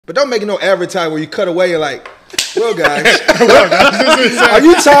But don't make it no advertising where you cut away and like, well, guys, are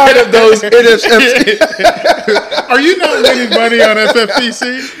you tired of those NFFC? Are you not winning money on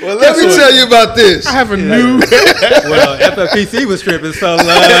FFPC? Well, let me tell you about this. I have a new. Well, FFPC was stripping, so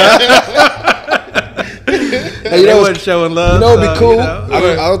Hey, they wasn't showing love. You know, it'd be cool. know? I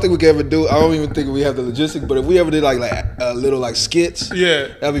don't think we could ever do. I don't even think we have the logistics. But if we ever did like little like skits, Yeah.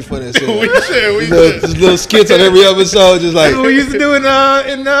 that'd be funny as hell. We should. Just little skits on every episode, just like That's what we used to do in high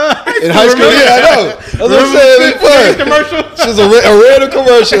school. in high school. Yeah, I know. That's what I'm saying. It'd be fun. Commercial. Just a random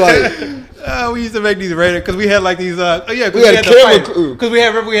commercial, like. We used to make these radio because we had like these. We had a camera crew. Because we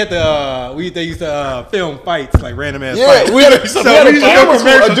had they used to film fights like random ass Yeah, fights. we had a camera.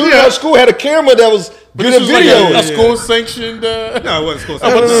 commercials, A dude in our school had a camera that was good at This was video. like a school sanctioned. No, it wasn't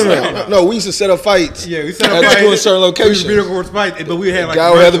school. No, we used to set up fights. Yeah, we set up at fights. school in certain We used to locations. video record fights, but we had like. Guy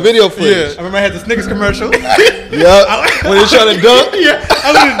would have the video commercials. footage. I remember I had the Snickers commercial. Yep. When he's trying to dunk, Yeah,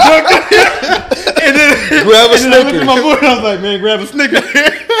 I was dunked and then grab a and then I looked Snickers. at my boy and I was like, man, grab a Snickers.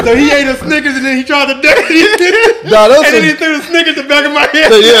 So he ate a Snickers and then he tried to dunk it. Nah, that's And then a- he threw the Snickers in the back of my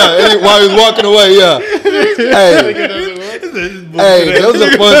head. yeah, while he was walking away, yeah. Hey, that was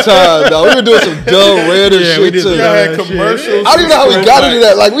a fun time, dog. We were doing some dumb, random Yeah, we shit did too. Y'all had commercials. I don't even know how we got into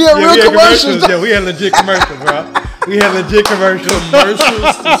that. Like, we had real commercials. Yeah, we had legit commercials, bro. We had legit commercials.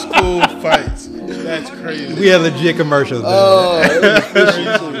 Commercials to school fights. That's crazy. We had legit commercials. Man. Oh, it was fishy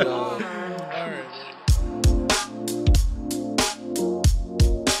too, dog. All right.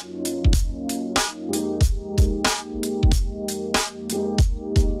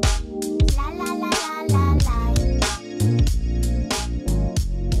 La la la la la la.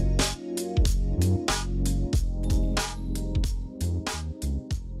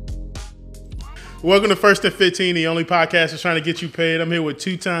 Welcome to First and 15, the only podcast that's trying to get you paid. I'm here with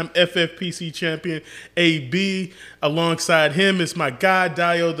two-time FFPC champion AB. Alongside him is my guy,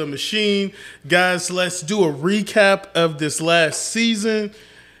 Dio the Machine. Guys, let's do a recap of this last season.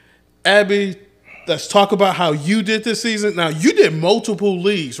 Abby, let's talk about how you did this season. Now, you did multiple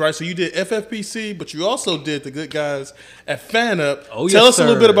leagues, right? So you did FFPC, but you also did the good guys at FanUp. Oh, Tell yes, us a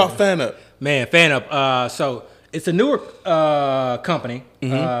little sir. bit about FanUp. Man, FanUp. So it's a newer company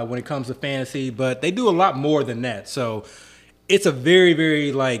when it comes to fantasy, but they do a lot more than that. So it's a very,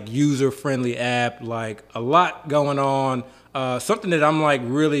 very like user-friendly app. Like a lot going on. Something that I'm like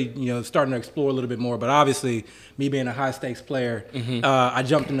really, starting to explore a little bit more. But obviously, me being a high-stakes player, I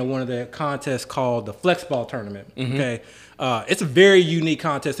jumped into one of the contests called the Flexball Tournament. Okay, it's a very unique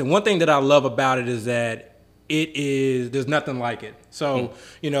contest, and one thing that I love about it is that there's nothing like it. So,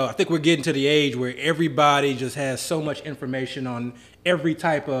 I think we're getting to the age where everybody just has so much information on every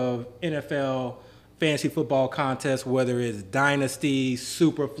type of NFL fantasy football contest, whether it's Dynasty,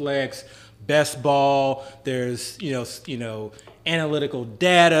 Superflex, Best Ball, there's, analytical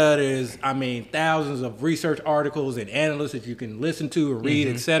data, there's, thousands of research articles and analysts that you can listen to and read,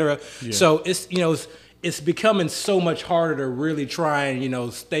 et cetera. Yeah. So it's becoming so much harder to really try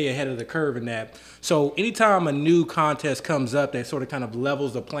and, stay ahead of the curve in that. So anytime a new contest comes up that sort of kind of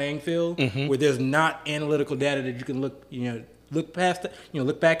levels the playing field, where there's not analytical data that you can look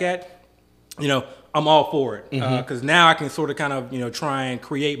back at, I'm all for it. Because now I can sort of kind of, try and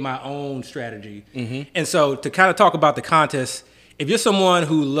create my own strategy. And so to kind of talk about the contest, if you're someone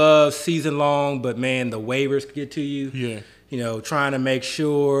who loves season long, but man, the waivers get to you, trying to make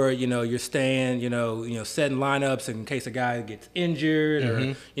sure, you're staying, setting lineups in case a guy gets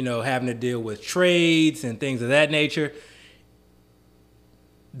injured or, having to deal with trades and things of that nature.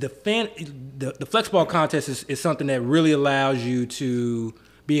 The Flexball contest is something that really allows you to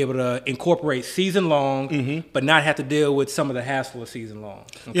be able to incorporate season long, but not have to deal with some of the hassle of season long.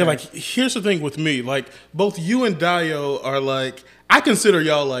 Okay? Yeah, like here's the thing with me, like both you and Dio are like, I consider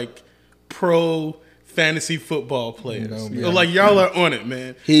y'all like pro fantasy football players. Like y'all are on it,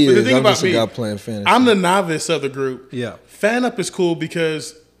 man. He but the is. thing I'm about just a me, guy playing fantasy. I'm the novice of the group. Yeah. FanUp is cool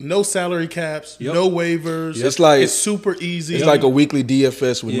because no salary caps, no waivers. It's like- it's super easy. It's like a weekly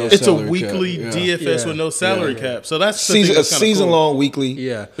DFS with no It's a salary weekly cap. DFS with no salary cap. So that's the thing A that's kinda season cool. long weekly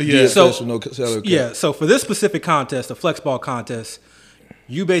Yeah. DFS So- with no salary cap. Yeah, so for this specific contest, the Flexball contest,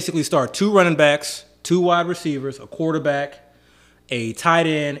 you basically start 2 running backs, 2 wide receivers, a quarterback, a tight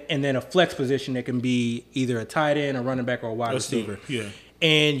end, and then a flex position that can be either a tight end, a running back, or a wide receiver. Yeah.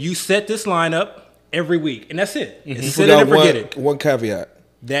 And you set this lineup every week, and that's it. You It's set it and forget it. one caveat.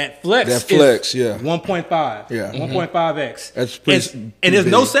 That flex is yeah. 1.5. Yeah. 1.5x. That's pretty and there's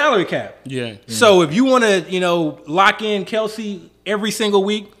no big. salary cap. Yeah. So if you want to, lock in Kelsey every single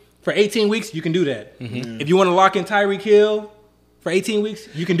week for 18 weeks, you can do that. If you want to lock in Tyreek Hill for 18 weeks,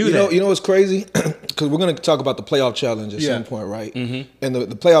 you can do that. You know what's crazy? Because we're going to talk about the playoff challenge at some point, right? Mm-hmm. And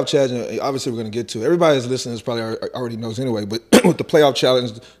the playoff challenge, obviously, we're going to get to. Everybody that's listening is probably already knows anyway. But with the playoff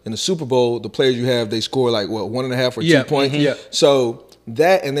challenge in the Super Bowl, the players you have, they score like, 1.5 or 2 points. Mm-hmm. Yeah. So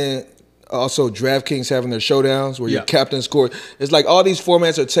that, and then also DraftKings having their showdowns where your captain scores. It's like all these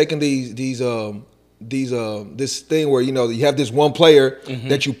formats are taking this thing where, you have this one player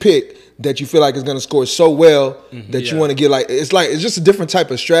that you pick that you feel like is going to score so well that you want to get it's just a different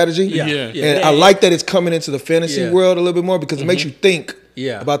type of strategy. And I like that it's coming into the fantasy world a little bit more because it makes you think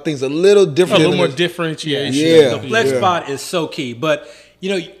about things a little different. A little more differentiation. Yeah. The flex spot is so key. But,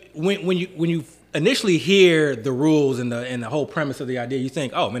 when you initially hear the rules and the whole premise of the idea, you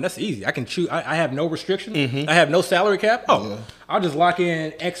think, oh man, that's easy. I can choose. I have no restrictions. I have no salary cap. I'll just lock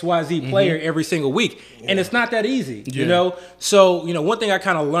in XYZ player every single week, and it's not that easy. So one thing I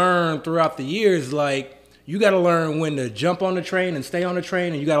kind of learned throughout the years, like you got to learn when to jump on the train and stay on the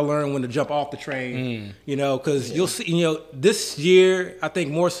train, and you got to learn when to jump off the train. Because you'll see, this year I think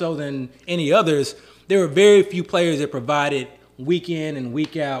more so than any others, there were very few players that provided week in and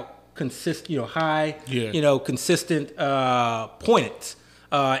week out consistent, consistent points.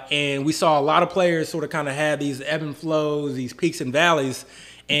 And we saw a lot of players sort of kind of have these ebb and flows, these peaks and valleys,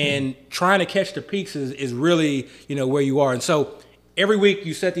 and trying to catch the peaks is really, where you are. And so every week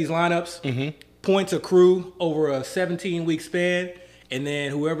you set these lineups, points accrue over a 17-week span, and then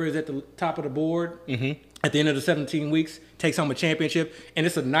whoever is at the top of the board at the end of the 17 weeks takes home a championship. And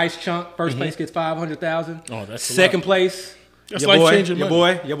it's a nice chunk. First place gets $500,000. Oh, that's Second place. That's like changing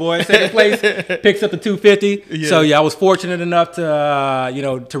money. Your boy, second place, picks up the $250. Yeah. So I was fortunate enough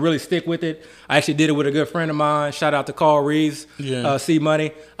to, to really stick with it. I actually did it with a good friend of mine. Shout out to Carl Reeves, C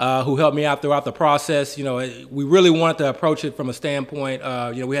Money, who helped me out throughout the process. We really wanted to approach it from a standpoint.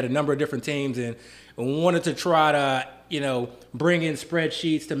 We had a number of different teams, and we wanted to try to, bring in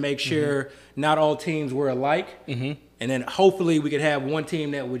spreadsheets to make sure not all teams were alike. And then hopefully we could have one team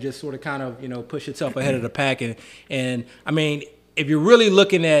that would just sort of kind of, push itself ahead of the pack. And I mean, if you're really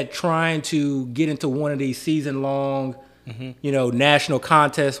looking at trying to get into one of these season-long, national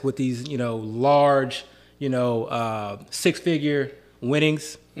contests with these, large, six-figure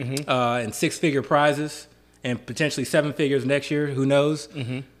winnings and six-figure prizes and potentially seven figures next year, who knows?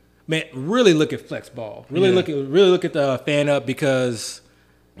 Man, really look at flex ball. Really look at the fan up, because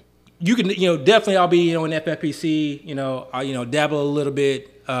you can, definitely I'll be, in FFPC, I'll, dabble a little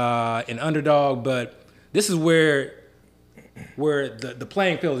bit in underdog, but this is where the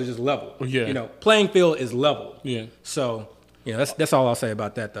playing field is just level. Playing field is level. So, that's all I'll say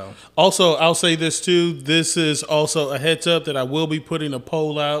about that, though. Also, I'll say this too. This is also a heads up that I will be putting a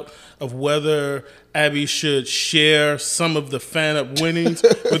poll out of whether Abby should share some of the fan up winnings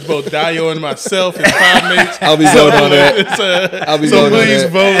with both Dio and myself and Pod Mates. I'll be voting on that. I'll be voting on that.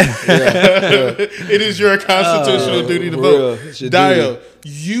 Vote. It is your constitutional duty to vote. Dio,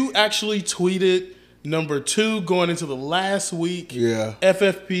 you actually tweeted number 2 going into the last week.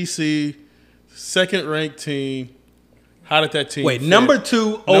 FFPC, second ranked team. How did that team fit? Number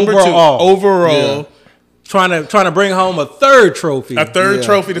 2 overall. Trying to bring home a third trophy. A third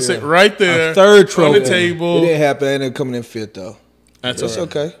trophy to sit right there. A third trophy on the table. It didn't happen. I ended up coming in 5th, though. That's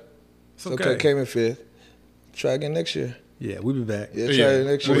okay. It's okay. Came in 5th. Try again next year. Yeah, we'll be back. Yeah, try it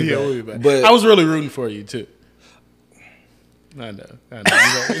next year. We'll be back. But I was really rooting for you, too. I know. Now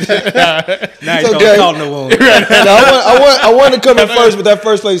you're okay. Caught in the wound. I wanted to come in first, but that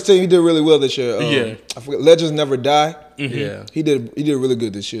first place team, he did really well this year. I forget, Legends Never Die. Yeah, he did really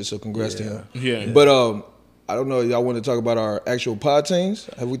good this year. So congrats to him. Yeah, but I don't know. Y'all want to talk about our actual pod teams?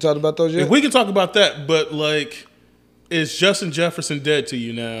 Have we talked about those yet? We can talk about that, but is Justin Jefferson dead to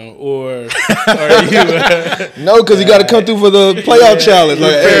you now, or are you? No, because he got to come through for the playoff challenge.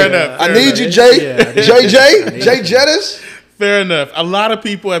 Fair enough. I need you, Jay Jettis. Fair enough. A lot of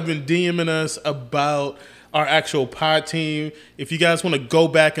people have been DMing us about our actual pod team. If you guys want to go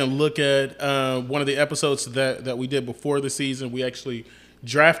back and look at one of the episodes that we did before the season, we actually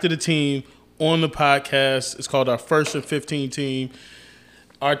drafted a team on the podcast. It's called our First and 15 team.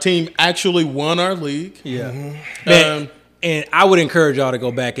 Our team actually won our league. Man, and I would encourage y'all to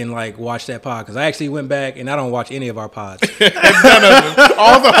go back and watch that pod, because I actually went back and I don't watch any of our pods. None of them.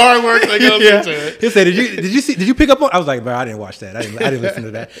 All the hard work that goes into it. He said, "Did you pick up on?" I was like, "Bro, I didn't watch that. I didn't listen to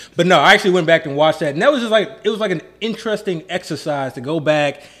that." But no, I actually went back and watched that, and that was just it was an interesting exercise to go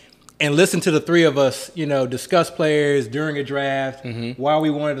back and listen to the three of us, discuss players during a draft, why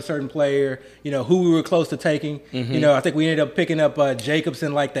we wanted a certain player, who we were close to taking. I think we ended up picking up Jacobs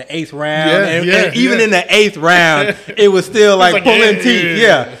in the 8th round. And even in the 8th round, it was still pulling teeth.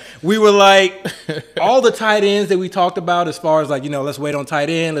 we were like, all the tight ends that we talked about as far as like, let's wait on tight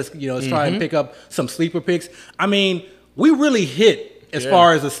end. Let's try and pick up some sleeper picks. I mean, we really hit as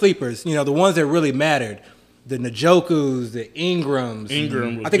far as the sleepers, the ones that really mattered. The Njokus, the Ingrams.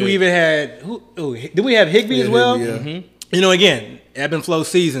 Ingram. I think we even had, did we have Higbee as well? Higbee, yeah. Again, ebb and flow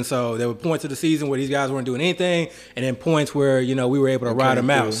season. So there were points of the season where these guys weren't doing anything, and then points where, we were able to ride them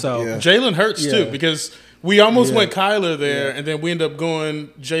out. So Jalen Hurts, too, because we almost went Kyler there, and then we ended up going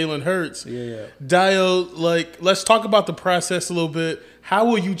Jalen Hurts. Dio, let's talk about the process a little bit. How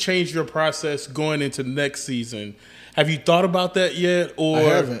will you change your process going into next season? Have you thought about that yet? Or I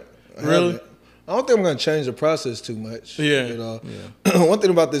haven't. Really? I don't think I'm going to change the process too much. One thing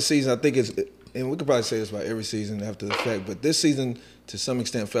about this season, I think is, and we could probably say this about every season after the fact, but this season, to some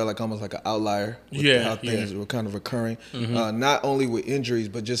extent, felt like almost like an outlier with how things were kind of occurring. Not only with injuries,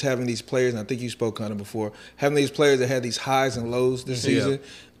 but just having these players, and I think you spoke kind of before, having these players that had these highs and lows this season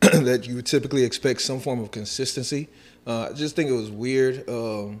that you would typically expect some form of consistency. I just think it was weird.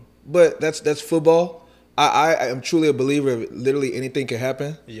 But that's football. I am truly a believer of literally anything can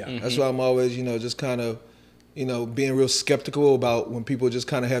happen. That's why I'm always, just kind of, being real skeptical about when people just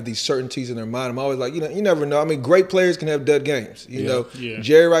kind of have these certainties in their mind. I'm always like, you never know. I mean, great players can have dud games.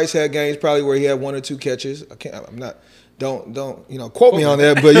 Jerry Rice had games probably where he had 1 or 2 catches. Don't quote me on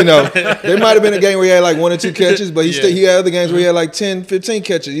that, but there might have been a game where he had like 1 or 2 catches, but he had other games where he had like 10, 15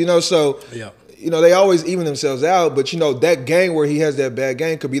 catches. So they always even themselves out. But that game where he has that bad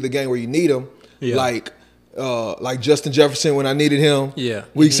game could be the game where you need him, like Justin Jefferson when I needed him.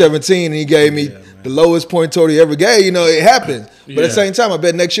 Week 17, and he gave me the lowest point total he ever gave. It happens. But at the same time, I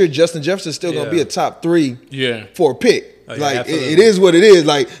bet next year Justin Jefferson's still gonna be a top 3 for a pick. It is what it is.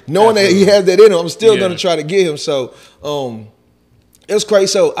 Like knowing that he has that in him, I'm still gonna try to get him. So it was crazy.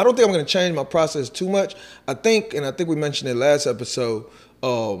 So I don't think I'm gonna change my process too much. I think we mentioned it last episode.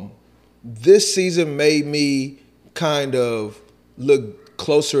 This season made me kind of look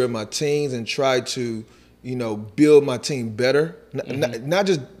closer at my teams and try to build my team better, not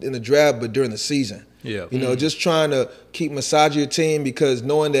just in the draft, but during the season. Just trying to keep massaging your team, because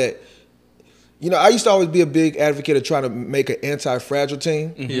knowing that, I used to always be a big advocate of trying to make an anti-fragile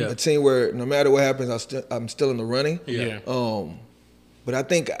team, a team where no matter what happens, I'm still in the running. But I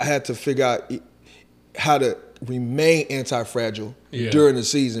think I had to figure out how to remain anti-fragile during the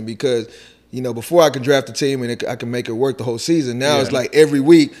season, because before I could draft a team and I can make it work the whole season. Now it's like every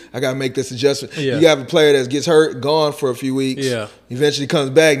week I got to make this adjustment. You have a player that gets hurt, gone for a few weeks. Eventually comes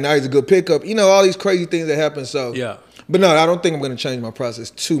back. Now he's a good pickup. All these crazy things that happen. So, but no, I don't think I'm going to change my process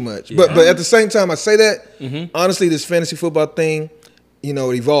too much. But at the same time, I say that, honestly, this fantasy football thing, it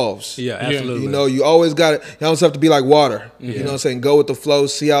evolves. Absolutely. You always got it. You always have to be like water. You know what I'm saying? Go with the flow.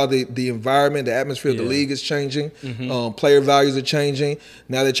 See how the environment, the atmosphere of the league is changing. Player values are changing.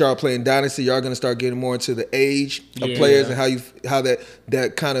 Now that y'all playing Dynasty, y'all going to start getting more into the age of players and how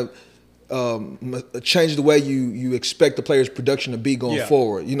that kind of changes the way you expect the player's production to be going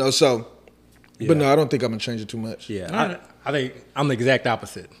forward. So. But no, I don't think I'm going to change it too much. I think I'm the exact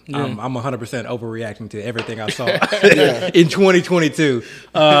opposite. I'm 100% overreacting to everything I saw in 2022.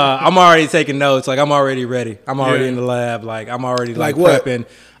 I'm already taking notes. Like, I'm already ready. I'm already in the lab. Like, I'm already prepping.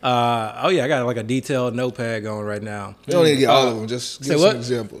 I got like a detailed notepad going right now. You don't need to get all of them. Just give some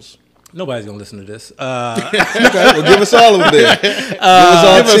examples. Nobody's gonna listen to this. Okay, well, give us all of them then. Give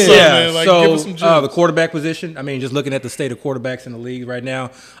us some the quarterback position. I mean, just looking at the state of quarterbacks in the league right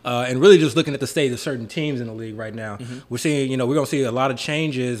now, and really just looking at the state of certain teams in the league right now. We're seeing, we're gonna see a lot of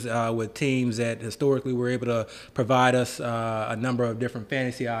changes with teams that historically were able to provide us a number of different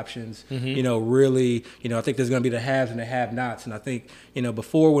fantasy options. Really, I think there's gonna be the haves and the have-nots, and I think,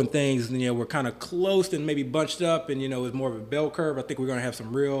 before when things, were kind of close and maybe bunched up, and it was more of a bell curve. I think we're gonna have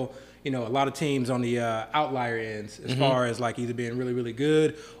some real. A lot of teams on the outlier ends as far as like either being really, really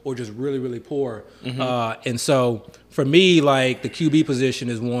good or just really, really poor. And so for me, like the QB position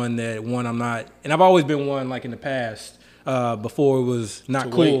is one I'm not, and I've always been one like in the past before it was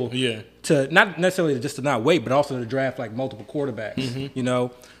not cool to not necessarily just to not wait, but also to draft like multiple quarterbacks,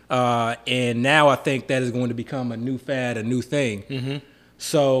 and now I think that is going to become a new fad, a new thing.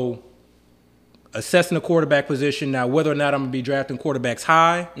 So assessing the quarterback position now, whether or not I'm going to be drafting quarterbacks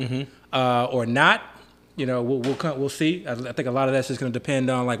high or not, we'll see. I think a lot of that's just going to depend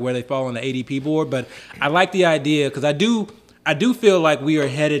on like where they fall on the ADP board. But I like the idea because I do feel like we are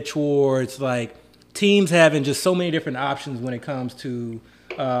headed towards like teams having just so many different options when it comes to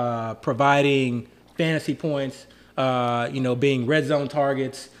providing fantasy points. Being red zone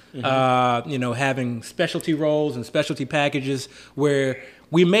targets. Having specialty roles and specialty packages where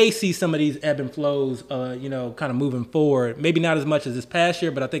we may see some of these ebb and flows, kind of moving forward. Maybe not as much as this past year,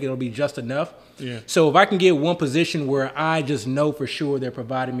 but I think it'll be just enough. Yeah. So if I can get one position where I just know for sure they're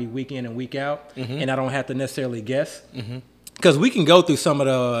providing me week in and week out, and I don't have to necessarily guess, because we can go through some of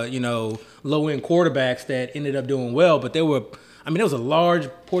the low end quarterbacks that ended up doing well, but there was a large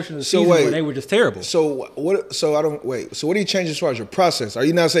portion of the season where they were just terrible. So what? So I don't wait. So what do you change as far as your process? Are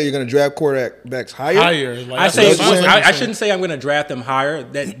you now saying you're going to draft quarterbacks higher? I shouldn't say I'm going to draft them higher.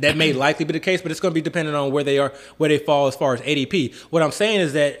 That may likely be the case, but it's going to be dependent on where they fall as far as ADP. What I'm saying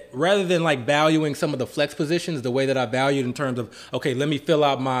is that rather than like valuing some of the flex positions the way that I valued in terms of, okay, let me fill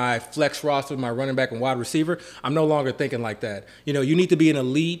out my flex roster, my running back and wide receiver, I'm no longer thinking like that. You need to be an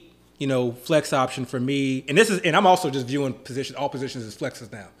elite, flex option for me. And I'm also just viewing all positions as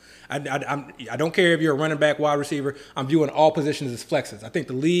flexes now. I don't care if you're a running back, wide receiver. I'm viewing all positions as flexes. I think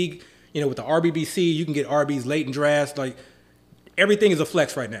the league, with the RBBC, you can get RBs late in drafts. Like everything is a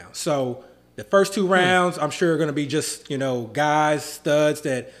flex right now. So the first 2 rounds, I'm sure are going to be just, guys, studs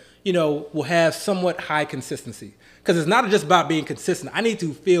that, will have somewhat high consistency. Because it's not just about being consistent. I need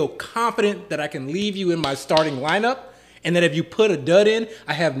to feel confident that I can leave you in my starting lineup. And that if you put a dud in,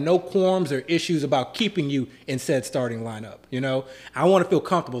 I have no qualms or issues about keeping you in said starting lineup. I want to feel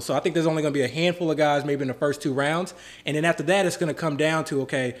comfortable. So I think there's only going to be a handful of guys maybe in the first 2 rounds. And then after that, it's going to come down to,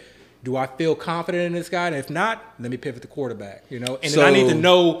 okay, do I feel confident in this guy? And if not, let me pivot to quarterback, And then I need to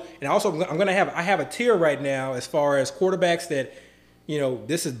know. And also I have a tier right now as far as quarterbacks that,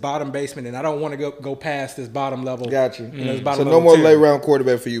 this is bottom basement, and I don't want to go past this bottom level. Gotcha. So no more late round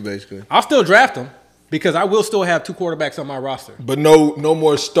quarterback for you, basically. I'll still draft them. Because I will still have 2 quarterbacks on my roster. But no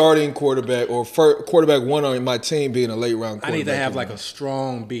more starting quarterback or quarterback 1 on my team being a late round quarterback. I need to have like a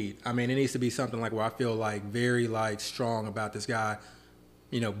strong beat. I mean, it needs to be something like where I feel like very like strong about this guy,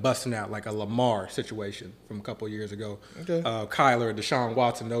 busting out like a Lamar situation from a couple of years ago. Okay. Kyler, Deshaun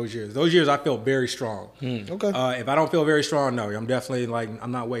Watson, those years. Those years I feel very strong. Okay. If I don't feel very strong, no, I'm definitely like,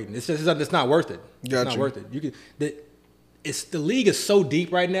 I'm not waiting. It's not worth it. Gotcha. It's not worth it. The league is so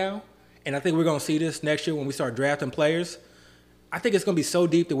deep right now. And I think we're going to see this next year when we start drafting players. I think it's going to be so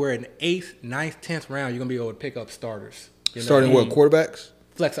deep that we're in 8th, 9th, 10th round, you're going to be able to pick up starters. Starting what, quarterbacks?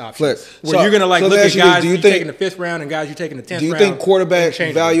 Flex options. Flex. Where you're going to look at guys you taking the 5th round and guys you taking the 10th round. Do you think quarterback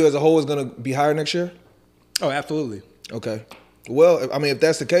value as a whole is going to be higher next year? Oh, absolutely. Okay. Well, I mean, if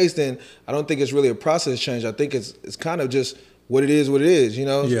that's the case, then I don't think it's really a process change. I think it's kind of just what it is.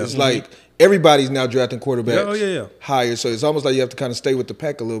 Yeah. It's like everybody's now drafting quarterbacks higher. So it's almost like you have to kind of stay with the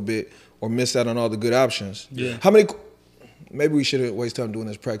pack a little bit or miss out on all the good options. Yeah. Maybe we shouldn't waste time doing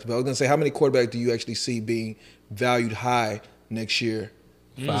this practice, but I was going to say, how many quarterbacks do you actually see being valued high next year?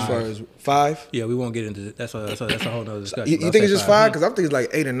 5. As far as 5? Yeah, we won't get into it. That's a whole nother discussion. You think it's just 5? Because I'm thinking it's like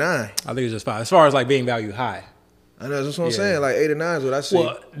 8 or 9. I think it's just 5. As far as like being valued high. I know, that's what I'm saying. Like 8 or 9 is what I see.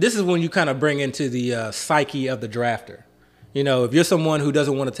 Well, this is when you kind of bring into the psyche of the drafter. If you're someone who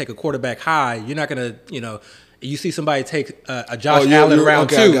doesn't want to take a quarterback high, you're not going to, you see somebody take a Josh Allen round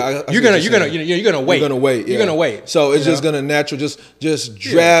 2, you're gonna wait. You're gonna wait. Yeah. You're gonna wait. So it's just gonna natural, just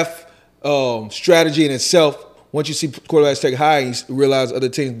draft strategy in itself. Once you see quarterbacks take high, and you realize other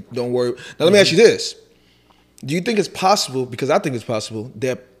teams don't worry. Now let me ask you this: do you think it's possible? Because I think it's possible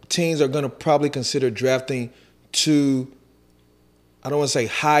that teams are gonna probably consider drafting 2. I don't want to say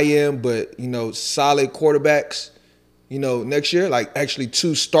high end, but solid quarterbacks. Next year, like actually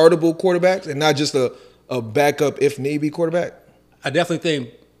 2 startable quarterbacks, and not just a backup if need be quarterback? I definitely think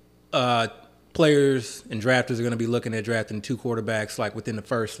players and drafters are going to be looking at drafting 2 quarterbacks like within the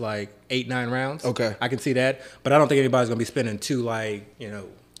first 8-9 rounds. Okay, I can see that, but I don't think anybody's going to be spending 2 like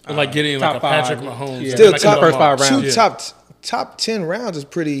getting like a Patrick Mahomes. Yeah. Still top first 5 rounds. 2 top 10 rounds is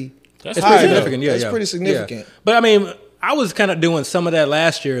pretty. It's pretty significant. Yeah, it's pretty significant. Yeah. But I mean, I was kind of doing some of that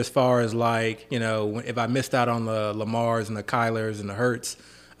last year as far as if I missed out on the Lamars and the Kylers and the Hurts.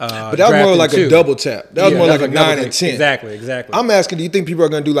 But that was more like a double tap. That was more like a 9 and 10. Exactly. I'm asking, do you think people are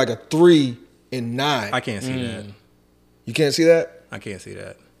going to do like a 3 and 9? I can't see that. You can't see that? I can't see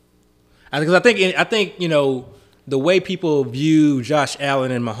that. Because I think the way people view Josh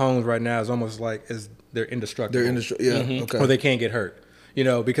Allen and Mahomes right now is almost like they're indestructible. Yeah. Okay. Or they can't get hurt.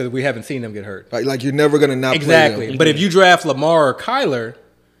 Because we haven't seen them get hurt. Like you're never going to not play them. But if you draft Lamar or Kyler,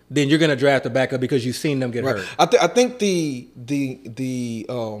 then you're going to draft a backup because you've seen them get hurt. I think the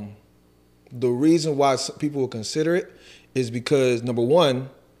reason why people will consider it is because, number one,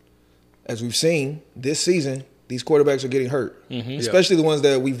 as we've seen this season, these quarterbacks are getting hurt, especially the ones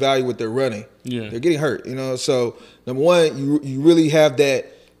that we value with their running. Yeah. They're getting hurt, So, number one, you really have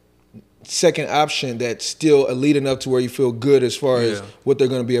that second option that's still elite enough to where you feel good as far as what they're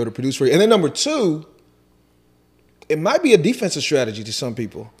going to be able to produce for you. And then number 2, it might be a defensive strategy to some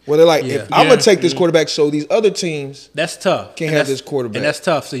people. Where they're like, if I'm gonna take this quarterback, so these other teams that's tough. Can't have this quarterback, and that's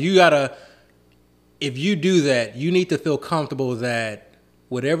tough. So you gotta, if you do that, you need to feel comfortable that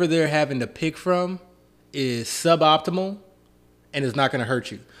whatever they're having to pick from is suboptimal. And it's not going to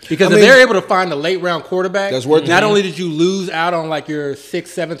hurt you because if they're able to find a late round quarterback, that's worth not only did you lose out on like your 6th,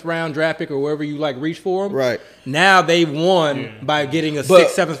 7th round draft pick or wherever you like reach for them, right? Now they won by getting a 6th,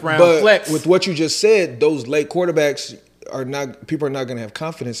 7th round flex. With what you just said, those late quarterbacks are not. People are not going to have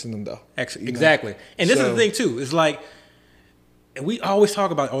confidence in them though. Exactly, and this is the thing too. It's like, and we always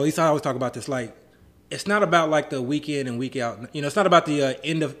talk about, or at least I always talk about this. Like, it's not about like the week in and week out. You know, it's not about the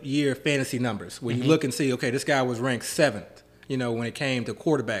end of year fantasy numbers where you look and see, okay, this guy was ranked 7th. You know, when it came to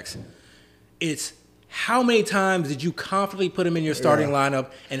quarterbacks, it's how many times did you confidently put him in your starting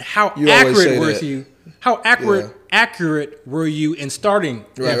lineup, and how accurate were you? How accurate were you in starting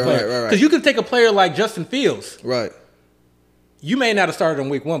that player? Because you could take a player like Justin Fields, right? You may not have started in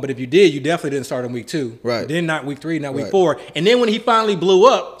week 1, but if you did, you definitely didn't start in week 2. Right. Then not week 3, not week 4. And then when he finally blew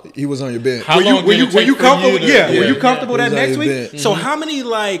up, he was on your bench. Were you comfortable? Were you comfortable that next week? Mm-hmm. So how many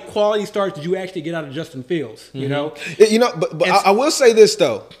like quality starts did you actually get out of Justin Fields? You know, but I will say this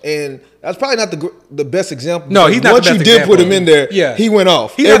though, and that's probably not the best example. No, he's not. Once the best you did example. put him in there, he went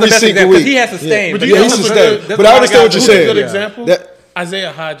off he's every single week. He has sustained. Yeah, he sustained. But I understand what you're saying. Good example.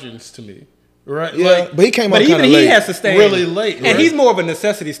 Isaiah Hodgins to me. Right, yeah, but he came out kind of late. He has sustained really late, and he's more of a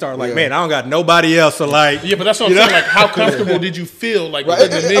necessity start. Like, man, I don't got nobody else. So like, but that's what I'm saying. Like, how comfortable did you feel? Like, of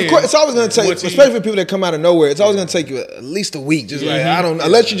course, it's always going to take, especially for people that come out of nowhere. It's always going to take you at least a week. Just like I don't,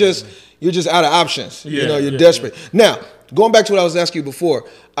 unless you're just out of options. You know, you're desperate. Now, going back to what I was asking you before,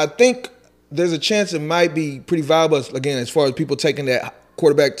 I think there's a chance it might be pretty viable again as far as people taking that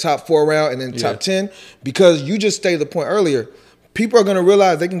quarterback top 4 round and then top 10, because you just stated the point earlier. People are going to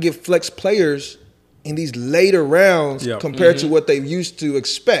realize they can get flex players in these later rounds compared to what they used to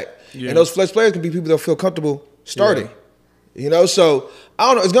expect. And those flex players can be people that feel comfortable starting. You know, so I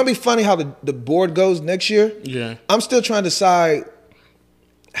don't know. It's going to be funny how the board goes next year. Yeah. I'm still trying to decide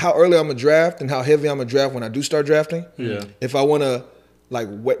how early I'm going to draft and how heavy I'm going to draft when I do start drafting. Yeah. If I want to, like,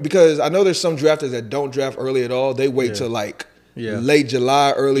 wait, because I know there's some drafters that don't draft early at all. They wait till, like, late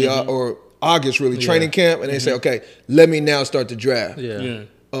July, early or August, really, training camp, and they say, okay, let me now start to draft.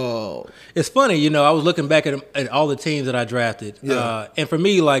 It's funny, you know, I was looking back at all the teams that I drafted. And for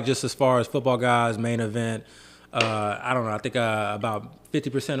me, like, just as far as football guys, main event, I don't know, I think about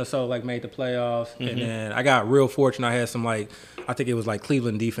 50% or so, like, made the playoffs. And then I got real fortunate. I had some, like, I think it was, like,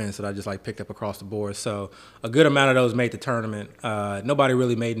 Cleveland defense that I just, like, picked up across the board. So a good amount of those made the tournament. Nobody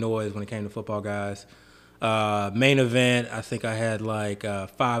really made noise when it came to football guys. Main event, I think I had, like,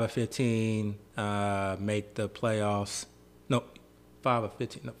 5 or 15 make the playoffs. No, 5 or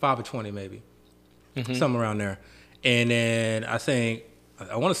 15, no, 5 or 20 maybe, somewhere around there. And then I think,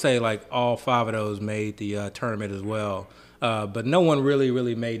 I want to say like all 5 of those made the tournament as well. But no one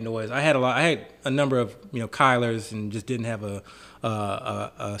really made noise. I had a number of, you know, Kylers and just didn't have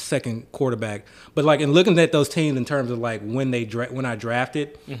a second quarterback. But like in looking at those teams in terms of like when I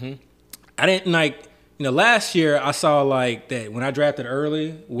drafted, I didn't like. You know, last year I saw like that when I drafted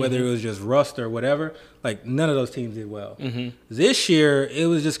early, whether it was just rust or whatever, like none of those teams did well. This year it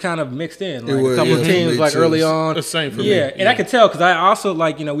was just kind of mixed in. Like a couple of teams like early on. The same for me. Yeah, and I could tell because I also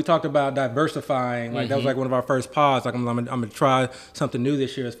like, you know, we talked about diversifying. Like that was like one of our first pods. Like I'm gonna try something new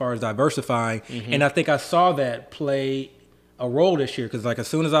this year as far as diversifying. And I think I saw that play a role this year because like as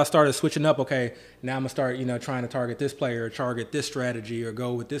soon as I started switching up, okay, now I'm gonna start, you know, trying to target this player or target this strategy or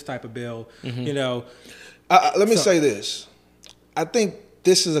go with this type of build, you know. Let me say this. I think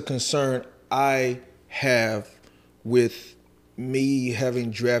this is a concern I have with me having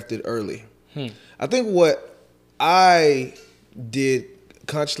drafted early. I think what I did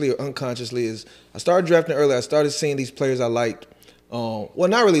consciously or unconsciously is I started drafting early. I started seeing these players I liked. Well,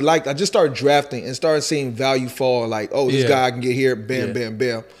 not really liked. I just started drafting and started seeing value fall. Like, oh, this guy I can get here, bam, bam,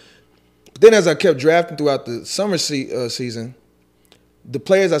 bam. But then as I kept drafting throughout the summer season, the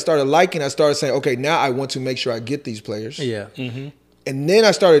players I started liking, I started saying, okay, now I want to make sure I get these players. And then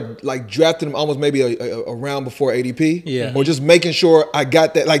I started like drafting them almost maybe a round before ADP. Or just making sure I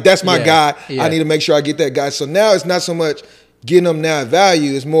got that. Like, that's my guy. I need to make sure I get that guy. So now it's not so much getting them now at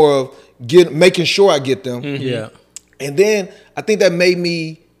value. It's more of making sure I get them. And then I think that made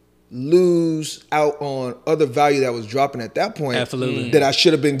me lose out on other value that was dropping at that point. That I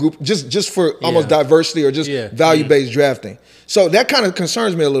should have been grouped just for almost diversity or just value-based drafting. So that kind of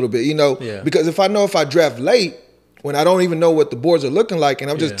concerns me a little bit, you know, because if I draft late when I don't even know what the boards are looking like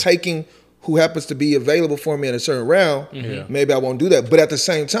and I'm just taking who happens to be available for me in a certain round, maybe I won't do that. But at the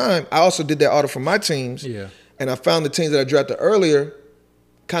same time, I also did that audit for my teams. and I found the teams that I drafted earlier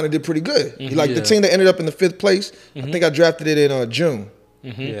kind of did pretty good. Like the team that ended up in the 5th place, I think I drafted it in June.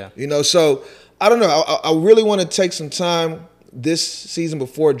 Yeah. You know, so I don't know. I really want to take some time this season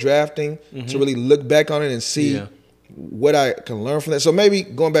before drafting to really look back on it and see what I can learn from that. So maybe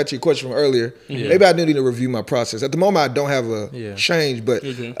going back to your question from earlier, maybe I do need to review my process. At the moment, I don't have a change, but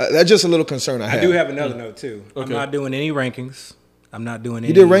that's just a little concern I have. I do have another note too. Okay. I'm not doing any rankings. I'm not doing any.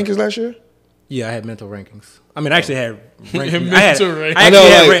 You did rankings last year? Yeah, I had mental rankings. I mean, I actually had rankings. I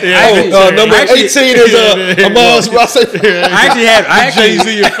know, number 18 is Amaz Ross. I actually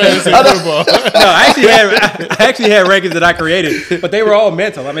had rankings that I created, but they were all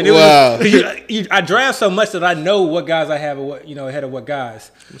mental. I mean, it was I draft so much that I know what guys I have, ahead of what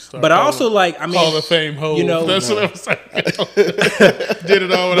guys. But I also Hall of Fame hold. You know, that's what I'm saying. Did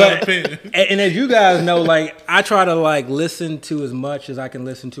it all without a pen. And as you guys know, I try to listen to as much as I can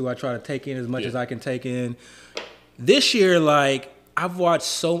listen to. I try to take in as much as I can take in. This year, I've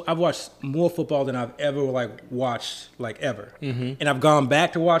watched more football than I've ever watched ever, and I've gone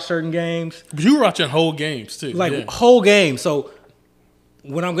back to watch certain games. But you were watching whole games too, whole games. So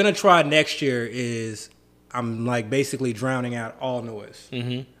what I'm gonna try next year is I'm basically drowning out all noise.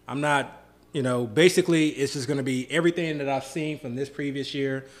 I'm not. Basically, it's just going to be everything that I've seen from this previous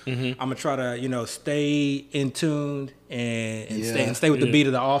year. I'm going to try to, stay in tune and stay with the beat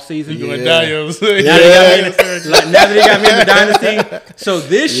of the off season. Now that he got me in the dynasty. So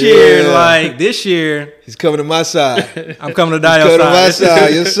this year, he's coming to my side. I'm coming to Dio's side. Coming to my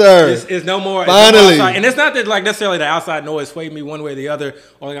side, yes, sir. It's no more. Finally, and it's not that necessarily the outside noise swayed me one way or the other.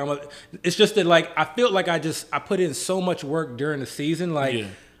 Or it's just that I feel like I put in so much work during the season,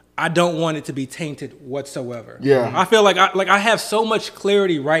 I don't want it to be tainted whatsoever. Yeah, I feel like I have so much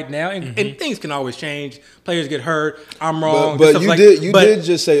clarity right now, and things can always change. Players get hurt. I'm wrong. But you did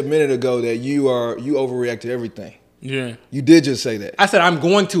just say a minute ago that you overreacted everything. Yeah, you did just say that. I said I'm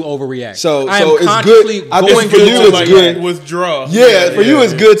going to overreact. So I am it's consciously good. I going for you, it's good. Withdraw. Yeah, for you,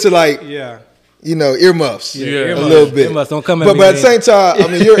 it's good to earmuffs. Yeah, a little bit. Earmuffs don't come at but me. But at the same time, I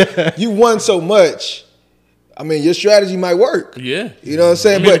mean, you won so much. I mean, your strategy might work. Yeah. You know what I'm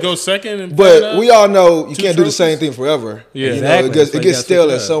saying? But go second. But we all know you can't do the same thing forever. Yeah, exactly. It gets stale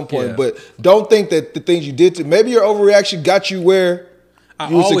at some point. Yeah. But don't think that the things you did maybe your overreaction got you where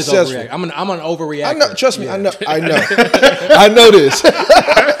you were successful. Overreact. I'm an overreactor. I know, trust me, I know. I know this.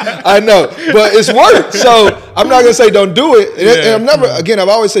 I know. But it's worked. So I'm not gonna say don't do it. And I've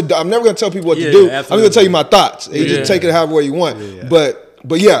always said I'm never gonna tell people what to do. Absolutely. I'm gonna tell you my thoughts. And you just take it however way you want. Yeah. But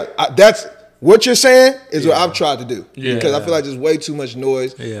that's what you're saying is what I've tried to do because I feel like there's way too much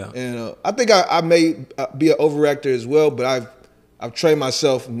noise. Yeah, and I think I may be an overreactor as well, but I've trained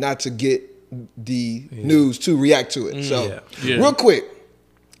myself not to get the news to react to it. So real quick,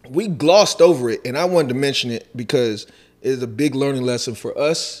 we glossed over it, and I wanted to mention it because it's a big learning lesson for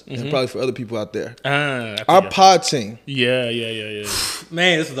us and probably for other people out there. Our pod team. Yeah.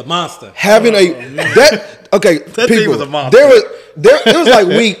 Man, this is a monster. Having that team was a monster. It was like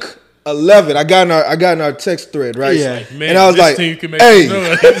week 11, I got in our text thread, right? Yeah. Man, and I was like, hey,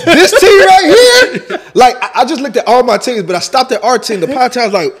 this team right here? I just looked at all my teams, but I stopped at our team. The podcast, I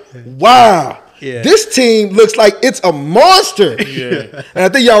was like, wow. Yeah. This team looks like it's a monster. Yeah. And I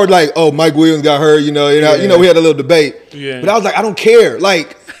think y'all were like, oh, Mike Williams got hurt, we had a little debate. Yeah. But I was like, I don't care.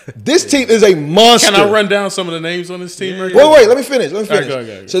 This team is a monster. Can I run down some of the names on this team? Wait, let me finish. Right,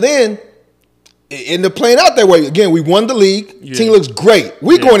 go. So then, end up playing out that way. Again, we won the league. Yeah. Team looks great.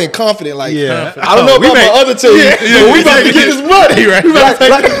 We going in confident. I don't know about my other team, but we about to get this money. Right? We about to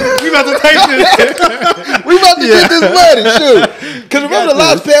take this. We about to get this money. Shoot. Because remember the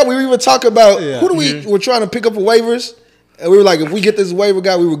last pair we were talking about who do we were trying to pick up for waivers, and we were like, if we get this waiver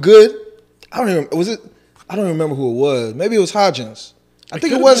guy, we were good. I don't even remember who it was. Maybe it was Hodgins. I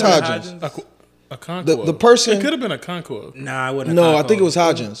think it was Hodgins. A Concord. The person. It could have been a Concord. Nah, it wasn't. No, I think it was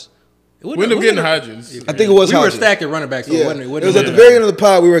Hodgins. We ended up getting Hodgins. I think it was Hodgins. We were stacked at running back, so it was at the very end of the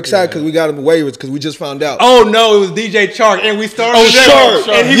pod. We were excited because we got him waivers because we just found out. Oh, no, it was DJ Chark, and we started with Chark.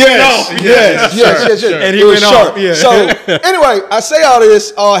 And he went off. Yes. And he went off. Yeah. So, anyway, I say all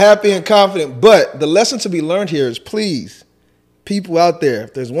this all happy and confident, but the lesson to be learned here is please, people out there,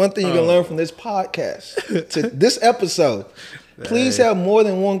 if there's one thing you can learn from this podcast to this episode, please have more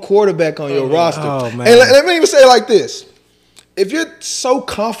than one quarterback on your roster. Oh, man. And let me even say it like this. If you're so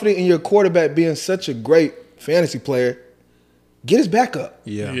confident in your quarterback being such a great fantasy player, get his backup.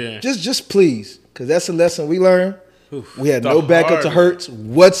 Yeah. Just please, because that's a lesson we learned. We had no backup to Hurts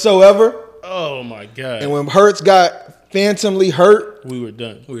whatsoever. Oh, my God. And when Hurts got phantomly hurt, we were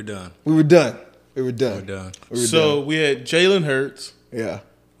done. We were done. So we had Jalen Hurts. Yeah.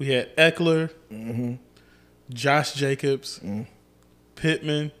 We had Eckler. Josh Jacobs,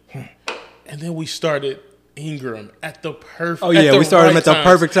 Pittman, and then we started Ingram at the perfect. Oh yeah, we started him at the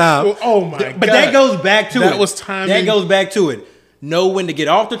perfect time. Well, oh my god! But that goes back to it. That was timing. That goes back to it. Know when to get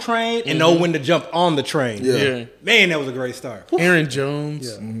off the train and know when to jump on the train. Yeah. Man, that was a great start. Aaron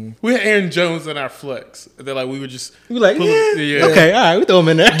Jones. Yeah. We had Aaron Jones in our flex. They're like, we were just. We were like, yeah. Okay, all right, we throw him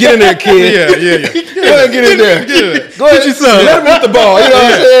in there. Get in there, kid. Yeah. Go ahead, get in there. Go ahead, you some. let him hit the ball. You know what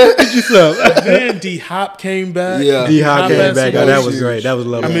I'm saying? Get you some. Then D Hop came back. Yeah. D-Hop came back. some Oh, that motion. was great. That was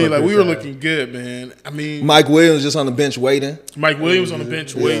lovely. I mean, like we were looking good, man. I mean, Mike Williams just on the bench waiting. Mike Williams on the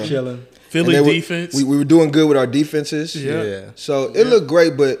bench waiting. chilling. Philly And defense. We were doing good with our defenses. Yeah. So it looked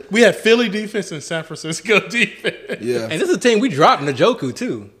great, but We had Philly defense and San Francisco defense. yeah. And this is a team we dropped Njoku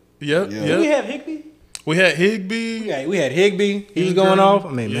too. Yep. Yeah. Did we have Higbee? We had Higbee. We had Higbee. He was going off. I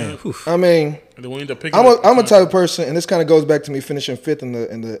mean, man. Whew. I mean, And then we ended up picking I'm a type of person, and this kind of goes back to me finishing fifth in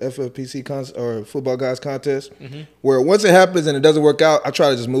the FFPC or Football Guys contest, where once it happens and it doesn't work out, I try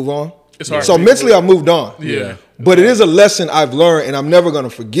to just move on. It's hard So to mentally, I moved on. Yeah. But it is a lesson I've learned, and I'm never going to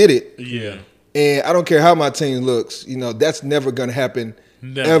forget it. Yeah. And I don't care how my team looks, that's never going to happen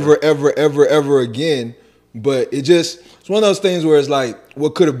Never. ever again. But it's one of those things where it's like,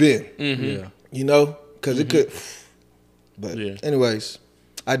 what could have been, because it could. But anyways,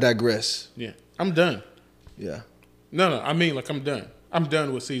 I digress. Yeah. I'm done. Yeah. No. I mean, like, I'm done. I'm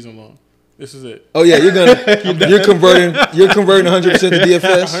done with season long. This is it. Oh yeah, you're converting 100% to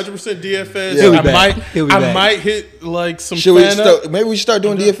DFS. 100% DFS. He'll be I back. He'll be I back. might hit like some Should we fan up. maybe we should start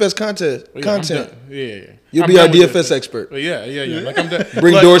doing DFS content? Yeah, I'm content. done. Yeah. You'll I'm be our done with DFS this. expert. Yeah. Like I'm done.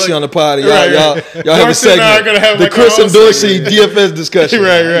 Bring Like- Dorsey like- on the pod. Y'all Right. have a Dorsey and I are segment. gonna have The like Chris our and own Dorsey DFS discussion.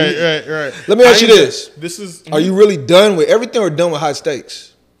 Right. Let me ask you this: This is. Are you really done with everything, or done with high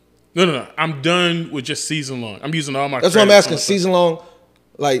stakes? No. I'm done with just season long. I'm using all my. That's what I'm credits asking. on Season long,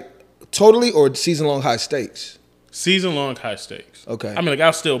 like totally, or season long high stakes? Season long high stakes. Okay. I mean, like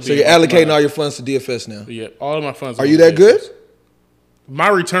I'll still be. So you're allocating all your funds to DFS now. Yeah, all of my funds. Are you that good? My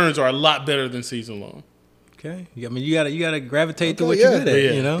returns are a lot better than season long. Okay. I mean, you gotta gravitate to Okay, what yeah. you're good at.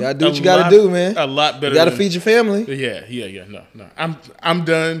 Yeah. You know. Gotta do what A you gotta lot- do, man. A lot better. You gotta than- feed your family. Yeah. No. I'm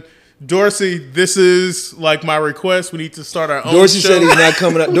done. Dorsey, this is like my request. We need to start our own Dorsey show. said he's not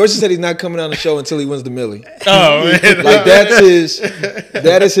coming. Dorsey said he's not coming on the show until he wins the millie. Oh man, Like that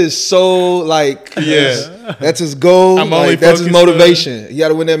is his sole, like, Yeah. that's his goal. I'm only Like, that's his focused motivation. You got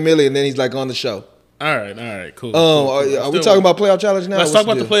to win that millie, and then he's like on the show. all right, cool. Are we talking about playoff challenge now? Let's What's talk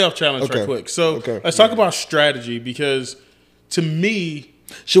about the deal? playoff challenge right Okay. quick. So Okay. let's talk about strategy because to me,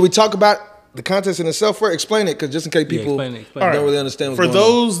 Should we talk about the contest in itself first? Explain it, because just in case people explain it. All right. don't really understand what's for going on.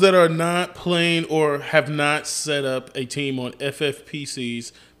 those that are not playing or have not set up a team on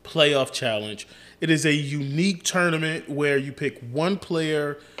FFPC's playoff challenge, it is a unique tournament where you pick one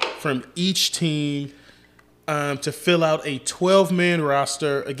player from each team to fill out a 12-man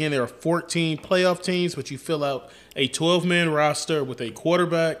roster. Again, there are 14 playoff teams, but you fill out a 12-man roster with a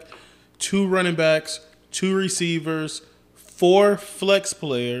quarterback, 2 running backs, 2 receivers, 4 flex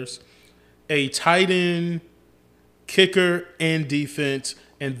players, a tight end, kicker, and defense,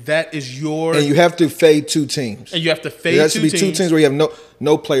 and that is your. And you have to fade 2 teams. And you have to fade There has to two be teams. 2 teams where you have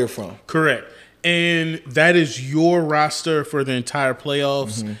no player from. Correct. And that is your roster for the entire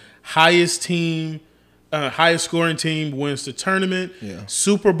playoffs. Mm-hmm. Highest scoring team wins the tournament. Yeah.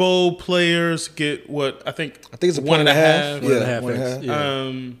 Super Bowl players get what I think it's a 1.5. point and a half. One and a Yeah, half 1.5. X.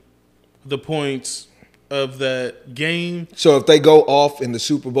 Yeah. The points of that game. So if they go off in the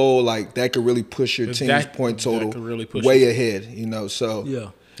Super Bowl, like that could really push your team's That- point that total could really push way it. ahead. So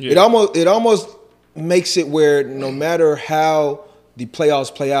Yeah. Yeah. it almost makes it where no matter how the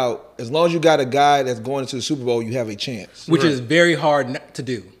playoffs play out, as long as you got a guy that's going into the Super Bowl, you have a chance. Which is very hard not to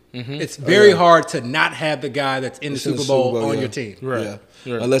do. It's very hard to not have the guy that's in the It's in Super Bowl on yeah. your team. Right.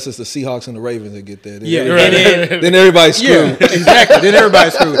 Yeah. Right. Unless it's the Seahawks and the Ravens that get there. Then Yeah, everybody- and then everybody's screwed. Yeah, exactly. Then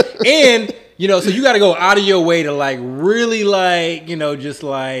everybody's screwed. And, so you got to go out of your way to really just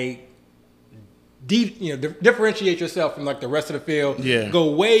differentiate yourself from the rest of the field. Yeah.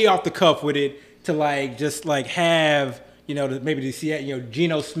 Go way off the cuff with it to have, maybe the Seattle,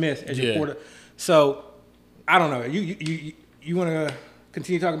 Geno Smith as your Yeah. quarter. So, I don't know. You want to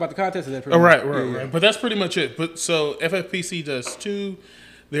continue talking about the contest? Is that pretty Right. Yeah. But that's pretty much it. But so FFPC does 2.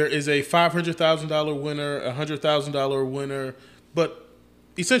 There is a $500,000 winner, a $100,000 winner. But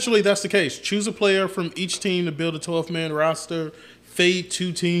essentially, that's the case. Choose a player from each team to build a 12-man roster. Fade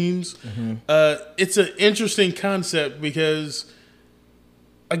 2 teams. It's an interesting concept because,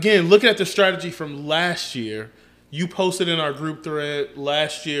 again, looking at the strategy from last year, you posted in our group thread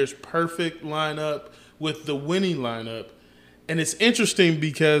last year's perfect lineup with the winning lineup. And it's interesting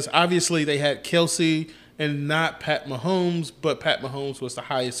because obviously they had Kelsey and not Pat Mahomes, but Pat Mahomes was the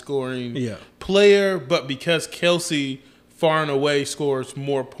highest scoring player. But because Kelce far and away scores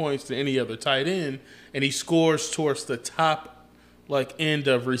more points than any other tight end, and he scores towards the top end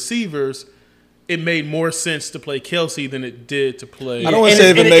of receivers, it made more sense to play Kelce than it did to play. I don't want to say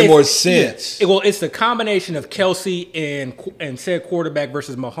if it made more sense. Yeah. Well, it's the combination of Kelce and said quarterback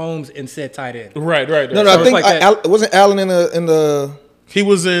versus Mahomes and said tight end. Right. No, I think wasn't Allen in the he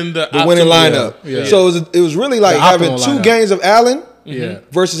was in the winning lineup. Yeah. So it was really like having 2 games of Allen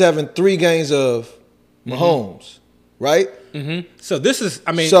versus having 3 games of Mahomes, right? Mm-hmm. So this is,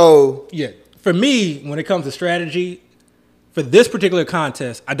 for me, when it comes to strategy, for this particular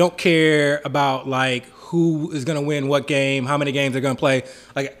contest, I don't care about who is going to win what game, how many games they're going to play.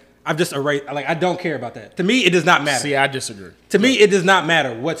 I've just erased. I don't care about that. To me, it does not matter. See, I disagree. To me, it does not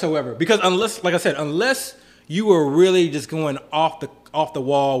matter whatsoever because unless you were really just going off the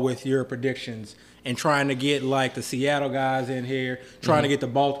wall with your predictions and trying to get the Seattle guys in here, trying to get the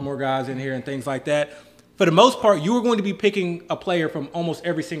Baltimore guys in here and things like that. For the most part, you are going to be picking a player from almost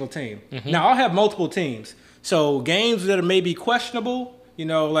every single team. Mm-hmm. Now, I'll have multiple teams. So games that are maybe questionable,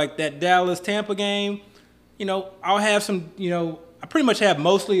 like that Dallas-Tampa game, I'll have some, I pretty much have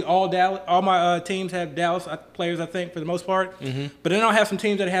mostly all my teams have Dallas players, I think, for the most part. Mm-hmm. But then I'll have some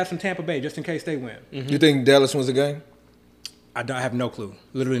teams that have some Tampa Bay just in case they win. Mm-hmm. You think Dallas wins the game? I have no clue.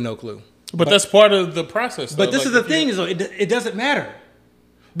 Literally no clue. But that's part of the process, though. But this is the thing, it doesn't matter.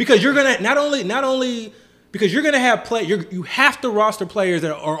 Because you're going to not only because you're going to have you have to roster players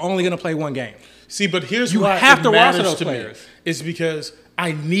that are only going to play one game. See, but here's why it matters to me. It's because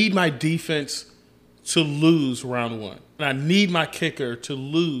I need my defense to lose round 1. And I need my kicker to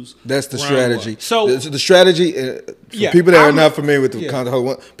lose. That's the strategy. 1. So the strategy, for people that are not familiar with the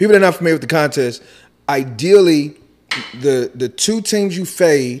contest, people that are not familiar with the contest, ideally, the 2 teams you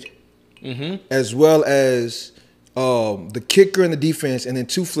fade, as well as the kicker and the defense, and then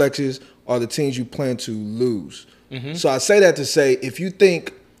 2 flexes are the teams you plan to lose. Mm-hmm. So I say that to say, if you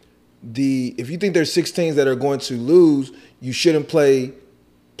think there's 6 teams that are going to lose, you shouldn't play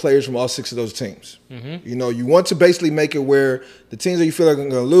players from all 6 of those teams. Mm-hmm. You want to basically make it where the teams that you feel are going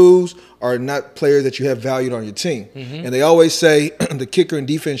to lose are not players that you have valued on your team. Mm-hmm. And they always say the kicker and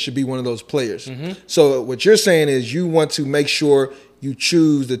defense should be one of those players. Mm-hmm. So what you're saying is you want to make sure you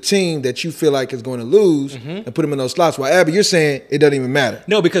choose the team that you feel like is going to lose and put them in those slots. While Abby, you're saying it doesn't even matter.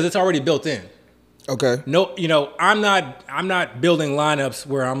 No, because it's already built in. Okay. No, I'm not building lineups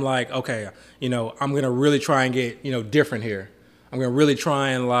where I'm like, okay, I'm gonna really try and get different here. I'm gonna really try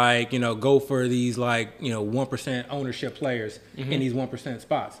and go for these 1% ownership players in these 1%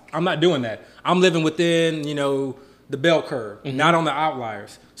 spots. I'm not doing that. I'm living within the bell curve, not on the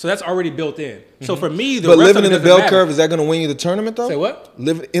outliers. So that's already built in. So for me, living in the bell curve, is that going to win you the tournament though? Say what?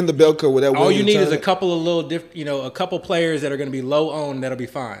 Living in the bell curve, would that win you the tournament? All you need is a couple of a couple players that are going to be low owned that'll be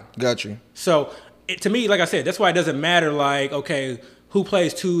fine. Got you. So to me, like I said, that's why it doesn't matter. Okay, who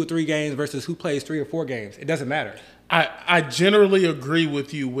plays 2 or 3 games versus who plays 3 or 4 games? It doesn't matter. I generally agree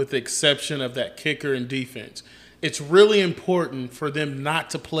with you, with the exception of that kicker and defense. It's really important for them not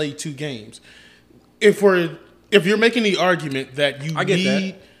to play 2 games. If you're making the argument that you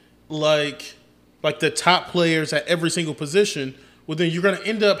need like the top players at every single position, well then you're going to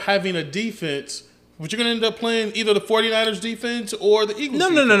end up having a defense, but you're going to end up playing either the 49ers defense or the Eagles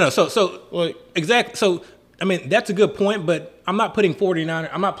defense. No. So exactly. So I mean, that's a good point, but I'm not playing the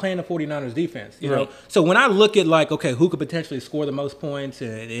 49ers defense, you know? So when I look at okay, who could potentially score the most points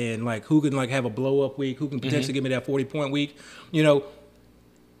and who can have a blow up week, who can potentially give me that 40-point week, you're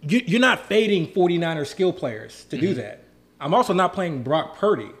not fading 49ers skill players to do that. I'm also not playing Brock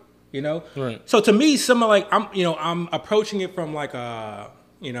Purdy, Right. So to me, I'm approaching it from a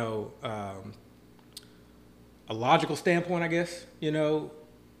logical standpoint, I guess,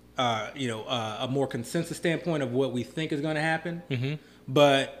 a more consensus standpoint of what we think is going to happen. Mm-hmm.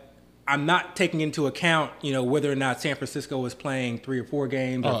 But I'm not taking into account, whether or not San Francisco is playing 3 or 4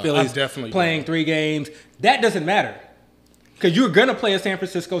 games or Philly's playing 3 games. That doesn't matter. Because you're going to play a San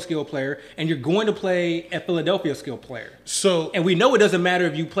Francisco skill player and you're going to play a Philadelphia skill player. And we know it doesn't matter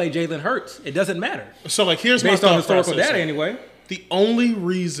if you play Jalen Hurts. It doesn't matter. So here's my based on historical data anyway. The only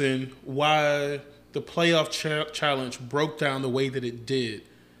reason why the playoff challenge broke down the way that it did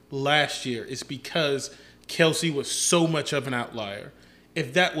last year is because Kelce was so much of an outlier.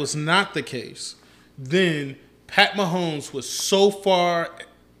 If that was not the case, then Pat Mahomes was so far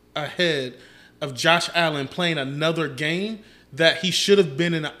ahead of Josh Allen playing another game that he should have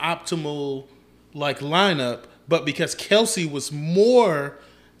been in an optimal lineup, but because Kelce was more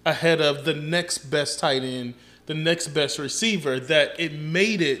ahead of the next best tight end, the next best receiver, that it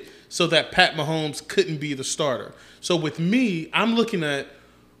made it so that Pat Mahomes couldn't be the starter. So with me, I'm looking at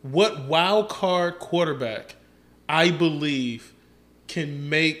what wild card quarterback I believe can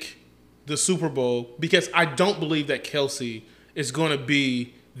make the Super Bowl, because I don't believe that Kelce is going to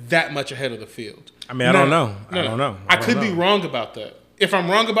be that much ahead of the field. I mean, I don't know. I don't know. I could be wrong about that. If I'm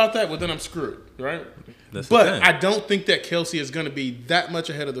wrong about that, well, then I'm screwed, right? But I don't think that Kelce is going to be that much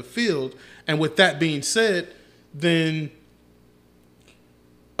ahead of the field. And with that being said, then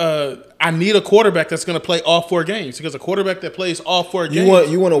I need a quarterback that's going to play all 4 games, because a quarterback that plays all 4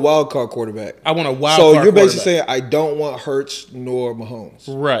 games. You want a wild card quarterback. I want a wild card quarterback. So you're basically saying I don't want Hurts nor Mahomes.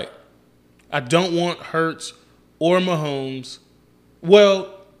 Right. I don't want Hurts or Mahomes.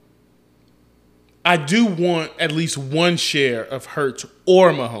 Well, I do want at least one share of Hurts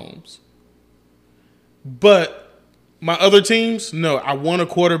or Mahomes. But my other teams, no, I want a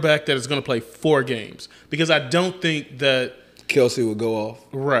quarterback that is going to play 4 games, because I don't think that Kelce would go off.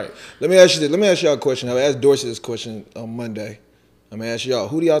 Right. Let me ask you this. Let me ask y'all a question. I asked Dorsey this question on Monday. I'm going to ask y'all,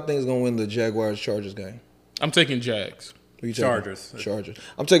 who do y'all think is going to win the Jaguars-Chargers game? I'm taking Jags. Who you taking? Chargers. Chargers.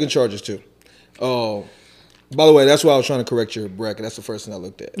 I'm taking Chargers too. By the way, that's why I was trying to correct your bracket. That's the first thing I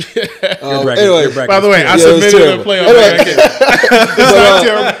looked at. Anyway, by the way, I submitted a playoff bracket.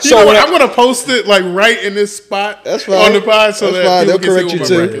 I'm going to post it like right in this spot on the pod, so that people can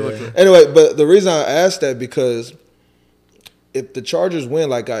see what my bracket looks like. Anyway, but the reason I asked that, because if the Chargers win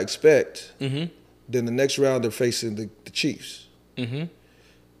like I expect, then the next round they're facing the Chiefs.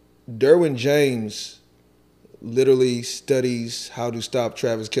 Derwin James literally studies how to stop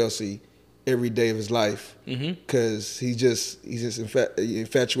Travis Kelce every day of his life, because he's just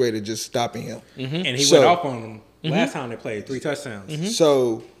infatuated just stopping him. And he went off on him last time they played, 3 touchdowns.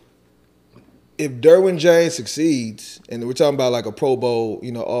 So if Derwin James succeeds, and we're talking about like a Pro Bowl,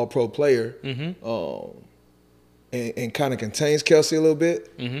 all pro player, and kind of contains Kelce a little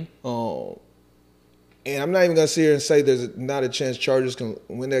bit, and I'm not even gonna sit here and say there's not a chance Chargers can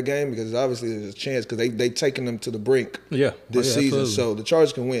win that game, because obviously there's a chance, because they taken them to the brink this season. Absolutely. So the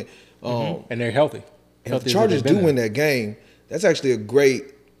Chargers can win. And they're healthy. If the Chargers do win that game, that's actually a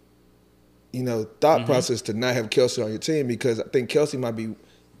great, thought process to not have Kelce on your team, because I think Kelce might be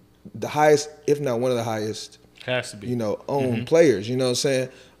the highest, if not one of the highest, has to be, owned players. You know what I'm saying?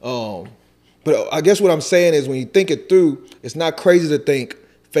 But I guess what I'm saying is, when you think it through, it's not crazy to think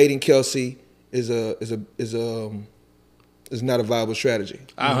fading Kelce is not a viable strategy.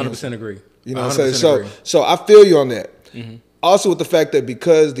 I 100% agree. You know what I'm saying? So I feel you on that. Also, with the fact that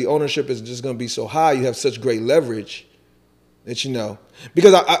because the ownership is just going to be so high, you have such great leverage that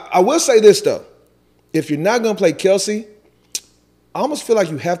Because I will say this though, if you're not going to play Kelce, I almost feel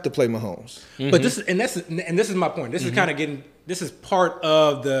like you have to play Mahomes. But this is my point. This is kind of this is part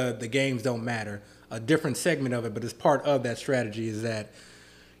of the games don't matter, a different segment of it, but it's part of that strategy, is that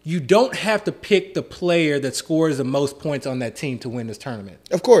you don't have to pick the player that scores the most points on that team to win this tournament.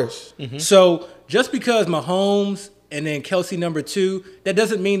 Of course. So just because Mahomes and then Kelce number 2, that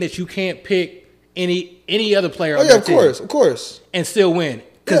doesn't mean that you can't pick any other player on that team. Of course. And still win.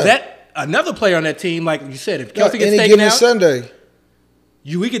 Because that another player on that team, like you said, if Kelce gets taken given out, Sunday,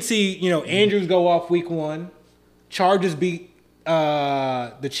 we could see, Andrews go off week 1, Chargers beat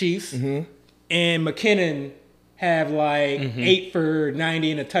the Chiefs, and McKinnon have like 8 for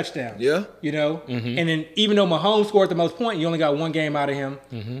 90 and a touchdown. Yeah. And then even though Mahomes scored the most points, you only got 1 game out of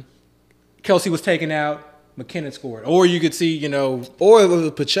him. Kelce was taken out, McKinnon scored. Or you could see, or it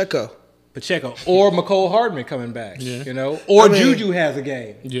was Pacheco, or McCole Hardman coming back, or Juju has a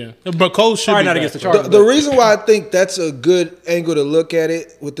game. Yeah, but Cole should probably be not back. against the Chargers. The reason why I think that's a good angle to look at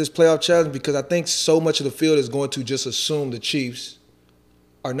it with this playoff challenge, because I think so much of the field is going to just assume the Chiefs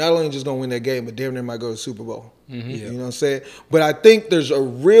are not only just going to win that game, but damn near might go to the Super Bowl. You know what I'm saying? But I think there's a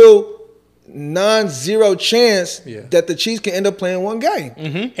real non-zero chance that the Chiefs can end up playing 1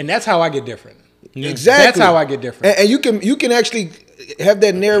 game. And that's how I get different. Exactly. That's how I get different. And you can actually have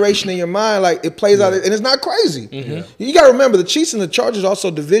that narration in your mind, like it plays out, and it's not crazy. You got to remember, the Chiefs and the Chargers are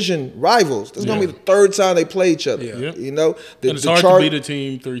also division rivals. This is going to be the 3rd time they play each other. And it's hard to beat a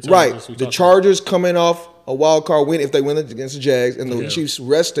team 3 times. Right. The Chargers coming off a wild card win, if they win against the Jags, and the Chiefs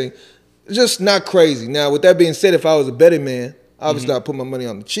resting, just not crazy. Now, with that being said, if I was a betting man, obviously I'd put my money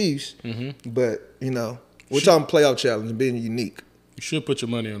on the Chiefs. But we're talking playoff challenge and being unique. You should put your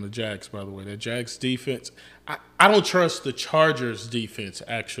money on the Jags, by the way. That Jags defense, I don't trust the Chargers defense,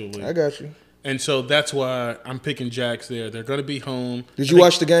 actually. I got you. And so that's why I'm picking Jags there. They're going to be home. Did you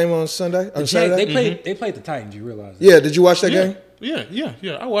watch the game on Sunday? Saturday? They played the Titans. You realize that? Yeah. Did you watch that game?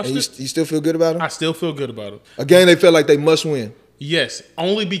 Yeah. I watched it. You still feel good about them? I still feel good about them. A game they felt like they must win. Yes,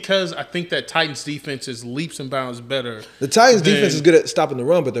 only because I think that Titans defense is leaps and bounds better. The Titans defense is good at stopping the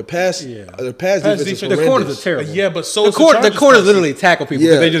run, but their pass defense is horrendous. The corners are terrible. Yeah, but so is the Chargers. The corners literally tackle people.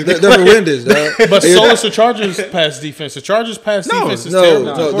 Yeah, They just they're horrendous, dog. But so is the Chargers pass defense. The Chargers pass defense is terrible.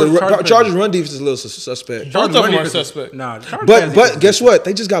 No, the Chargers run defense is a little suspect. Both of them are suspect. Nah, But guess what?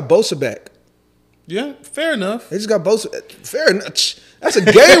 They just got Bosa back. Yeah, fair enough. They just got Bosa. Fair enough. That's a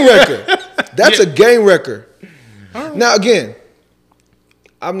game record. That's a game record. Now again,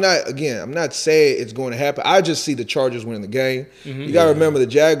 I'm not saying it's going to happen. I just see the Chargers winning the game. You got to remember the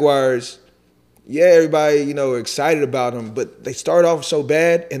Jaguars. Yeah, everybody are excited about them, but they start off so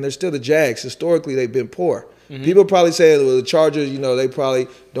bad, and they're still the Jags. Historically, they've been poor. People probably say, well, the Chargers, they probably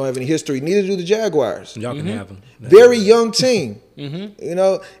don't have any history. Neither do the Jaguars. Y'all can have them. Very young team, and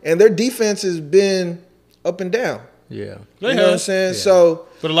their defense has been up and down. Yeah, You know what I'm saying? So,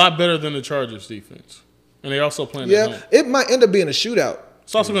 But a lot better than the Chargers defense. And they also playing at home. it might end up being a shootout.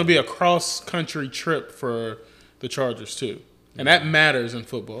 It's also going to be a cross-country trip for the Chargers, too. And that matters in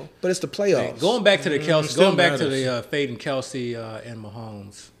football. But it's the playoffs. Going back to the Kelsey, still going back to matters. the fading Kelsey and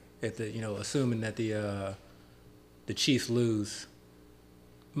Mahomes, at the assuming that the Chiefs lose,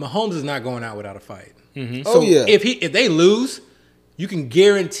 Mahomes is not going out without a fight. So if they lose, you can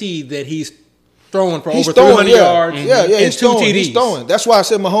guarantee that he's throwing for over 300 yards. Yeah, and he's two throwing. TDs. He's throwing. That's why I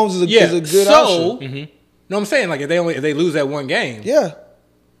said Mahomes is a good option. No, I'm saying like if they lose that one game, Yeah.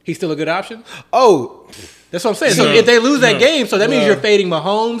 he's still a good option. Oh, That's what I'm saying. So if they lose that game, so that means you're fading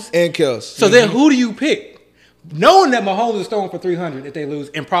Mahomes. and Kels. So then who do you pick? Knowing that Mahomes is throwing for 300 if they lose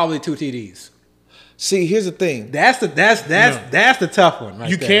and probably 2 TDs. See, here's the thing. That's the tough one, right?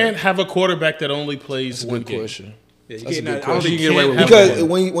 You there. can't have a quarterback that only plays one Good game. question. Yeah, you That's a can't- good I don't think you question. can get away with You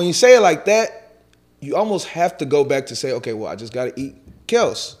one. Because when you say it like that, you almost have to go back to say, okay, well, I just got to eat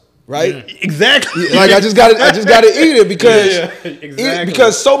Kels, right? Exactly. Like I just got to eat it because exactly.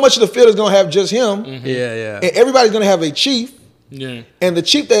 because so much of the field is going to have just him, Yeah. and everybody's going to have a chief, Yeah. and the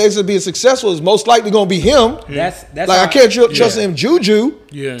chief that ends up being successful is most likely going to be him. That's Like I can't trust him, Juju.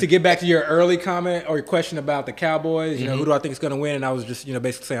 Yeah. To get back to your early comment or your question about the Cowboys, who do I think is going to win? And I was just,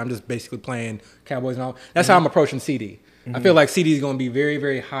 basically saying I'm just basically playing Cowboys and all. That's how I'm approaching CD. I feel like CD is going to be very,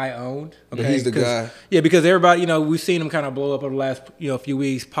 very high owned. Okay, He's the guy. Yeah, because everybody, we've seen him kind of blow up over the last, few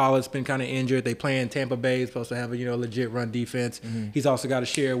weeks. Pollard's been kind of injured. They play in Tampa Bay. He's supposed to have a, legit run defense. He's also got to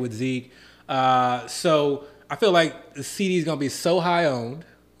share with Zeke. So I feel like the CD is going to be so high owned.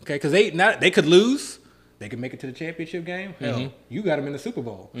 Okay, because they could lose. They could make it to the championship game. Hell, you got them in the Super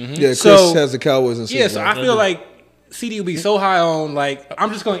Bowl. Yeah, Chris So- has the Cowboys in Super Yeah, Bowl. so I feel like CD will be so high on, like, I'm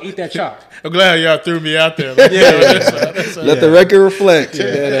just going to eat that chalk. I'm glad y'all threw me out there. Like, Let the record reflect.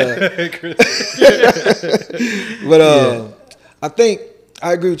 But I think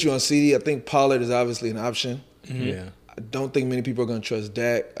I agree with you on CD. I think Pollard is obviously an option. Yeah. I don't think many people are going to trust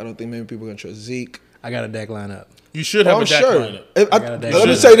Dak. I don't think many people are going to trust Zeke. I got a Dak lineup. You should have I'm a Dak sure. lineup. Let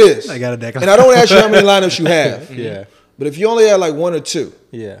me say this. I got a Dak And I don't ask you how many lineups you have. Yeah. But if you only had like one or two,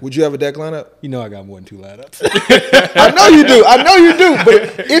 Yeah. would you have a Dak lineup? You know I got more than 2 lineups. I know you do.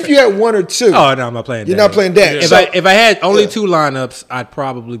 But if you had one or two, Oh, no, I'm not playing you're Dak. not playing Dak. If So, I had only 2 lineups, I'd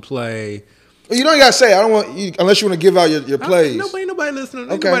probably play. you don't got to say. I don't want you unless you want to give out your plays. Nobody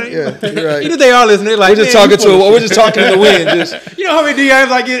listening. Okay, Nobody, yeah, you're right. Either they are listening. They're like, We're just "Man, talking you to full We're of just talking in the wind. Just You know how many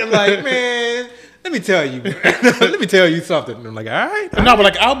DMs I get? I'm like, man, let me tell you. Let me tell you something. And I'm like, all right. No,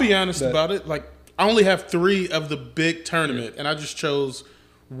 but I'll be honest about it. Like, I only have 3 of the big tournament, and I just chose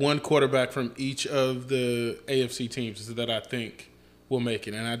one quarterback from each of the AFC teams that I think will make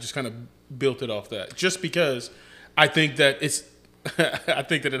it, and I just kind of built it off that. Just because I think that I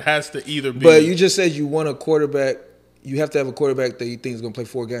think that it has to either be. But you just said you want a quarterback. You have to have a quarterback that you think is going to play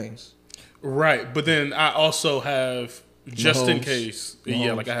 4 games. Right, but then I also have just in Mahomes. case.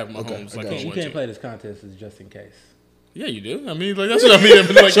 Yeah, like I have Mahomes. Okay, I like got on you. one You can't team. play this contest as just in case. Yeah, you do. I mean, like that's what I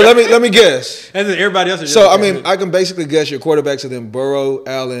mean. Like, So let me guess. And then everybody else is just So I in case. mean, I can basically guess your quarterbacks are then Burrow,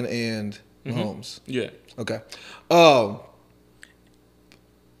 Allen, and Mahomes. yeah. Okay.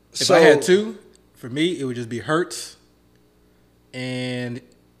 If I had 2, for me, it would just be Hurts and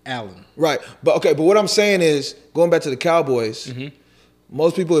Allen. Right, but what I'm saying is going back to the Cowboys.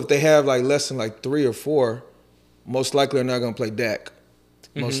 Most people, if they have like less than like 3 or 4, most likely are not going to play Dak.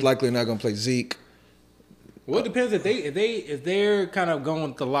 Most likely are not going to play Zeke. Well, it depends if they're kind of going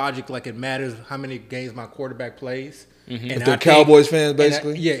with the logic like it matters how many games my quarterback plays. And If they're Cowboys fans,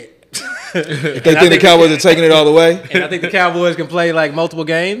 basically? yeah. If they think the Cowboys are taking it all the way. And I think the Cowboys can play like multiple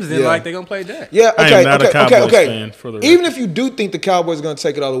games, and like they're gonna play Dak. Yeah, I am not a Cowboys fan, for the record. Even if you do think the Cowboys are going to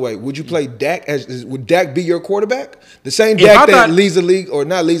take it all the way, would you play Dak? Would Dak be your quarterback? The same Dak that leads the league, or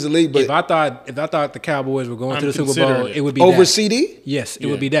not leads the league, but if I thought the Cowboys were going to the Super Bowl, it would be over Dak. CD. Yes, it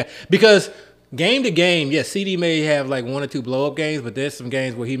would be Dak because game to game, yes, CD may have like 1 or 2 blow up games, but there's some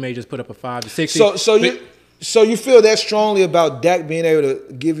games where he may just put up a 5 to 60. So you feel that strongly about Dak being able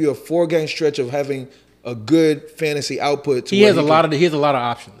to give you a 4-game stretch of having a good fantasy output? He has a lot of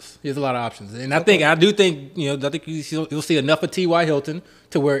options. He has a lot of options, and I do think you'll see enough of T.Y. Hilton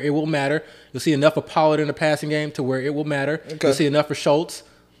to where it will matter. You'll see enough of Pollard in the passing game to where it will matter. Okay. You'll see enough of Schultz.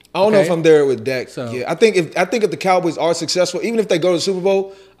 I don't know if I'm there with Dak. So. Yeah, I think if the Cowboys are successful, even if they go to the Super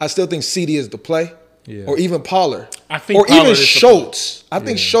Bowl, I still think CD is the play. Yeah. Or even Pollard. I think or Pollard even Schultz. I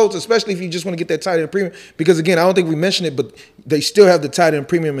think Schultz, especially if you just want to get that tight end premium. Because again, I don't think we mentioned it, but they still have the tight end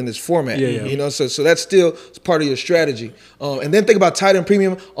premium in this format. So that's still part of your strategy. And then think about tight end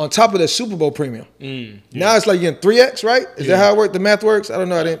premium on top of the Super Bowl premium. Now it's like you're getting 3x, right? Is that how it works? The math works? I don't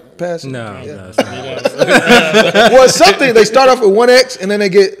know. I didn't pass it. No. Well, it's something. They start off with 1x and then they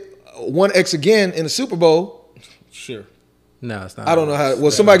get 1x again in the Super Bowl. Sure. No, it's not. I don't know how.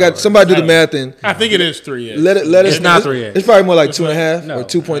 Well, somebody do the math and I think it is 3x. Let us. It's not 3x. It's probably more like 2.5 or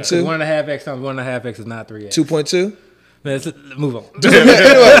 2.2. 1.5x times 1.5x is not 3x. 2.2. Let's move on.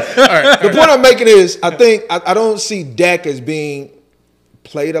 Anyway, the point I'm making is I think I don't see Dak as being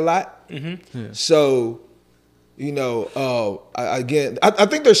played a lot. Mm-hmm. Yeah. So, I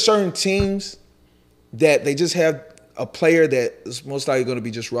think there's certain teams that they just have a player that is most likely going to be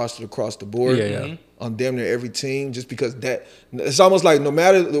just rostered across the board on damn near every team, just because that it's almost like no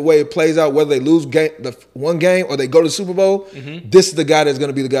matter the way it plays out, whether they lose the one game or they go to the Super Bowl, this is the guy that's going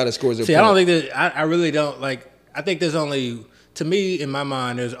to be the guy that scores their point. I don't think that I really don't like. I think there's only, to me in my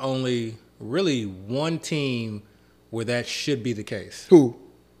mind, there's only really one team where that should be the case. Who?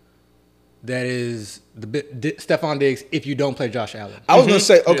 That is Stephon Diggs if you don't play Josh Allen. I was going to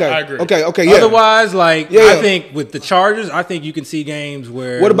say, okay. Yeah, I agree. Okay, yeah. Otherwise, I think with the Chargers, I think you can see games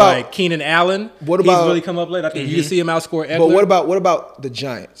where like Keenan Allen, he's really come up late. I think you can see him outscore Eckler. But what about the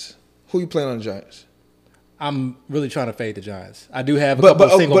Giants? Who you playing on the Giants? I'm really trying to fade the Giants. I do have a couple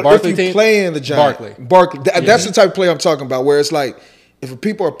of single Barkley teams. But if you're playing the Giants, Barkley, that's the type of play I'm talking about, where it's like if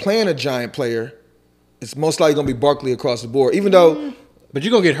people are playing a Giant player, it's most likely going to be Barkley across the board, even though... But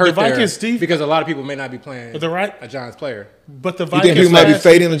you're going to get hurt there because a lot of people may not be playing a Giants player. But the Vikings... You think people might be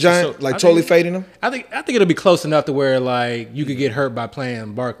fading the Giants? Totally fading them? I think it'll be close enough to where you could get hurt by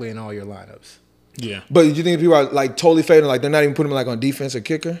playing Barkley in all your lineups. Yeah. But you think people are totally fading, they're not even putting him on defense or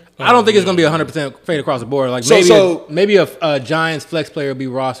kicker? I don't think it's going to be 100% fade across the board. Maybe a Giants flex player will be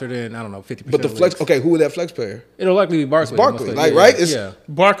rostered in, 50%. But the flex, who would that flex player? It'll likely be Barkley. It's Barkley, right? It's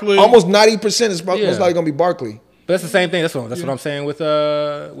Barkley. Almost 90% is most likely going to be Barkley. But that's the same thing. That's what I'm saying with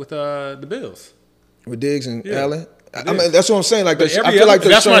the Bills. With Diggs and Allen? I mean, that's what I'm saying. I feel like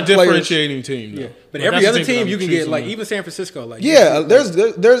that's my differentiating team. Yeah. But every other team you can get, even San Francisco. There's I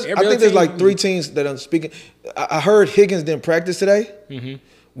think there's 3 teams that I'm speaking. I heard Higgins didn't practice today,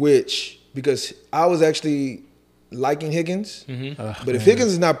 because I was actually liking Higgins. But if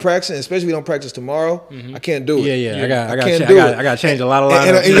Higgins is not practicing, especially if we don't practice tomorrow, I can't do it. Yeah. I got to change a lot of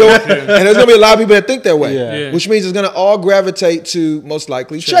lineups. And there's going to be a lot of people that think that way, which means it's going to all gravitate to most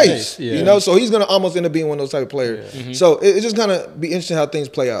likely Chase. So he's going to almost end up being one of those type of players. So it's just going to be interesting how things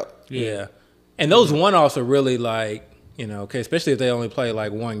play out. Yeah. And those one-offs are really especially if they only play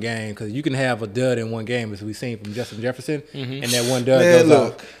one game, because you can have a dud in one game, as we've seen from Justin Jefferson, and that one dud goes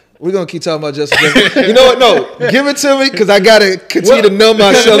off. We're going to keep talking about Justin Jefferson. You know what? No. Give it to me, because I got to continue to numb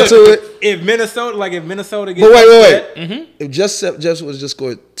myself to it. If Minnesota gets... But wait. If Jefferson was just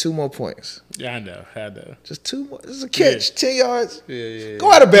scored 2 more points. Yeah, I know. Just 2 more. This is a catch. 10 yards. Yeah.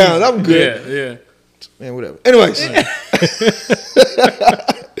 Go out of bounds. I'm good. Yeah. Man, whatever. Anyways. By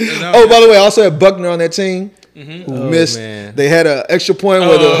the way, I also had Buckner on that team. Who missed? Man. They had an extra point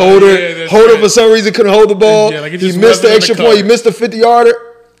where the holder for some reason couldn't hold the ball. He missed the extra point. He missed the 50-yarder.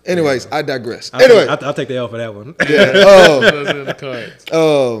 Anyways, I digress. I'll take the L for that one.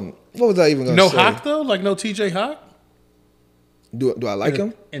 What was I even going to say? No Hawk though, no TJ Hawk. Do I like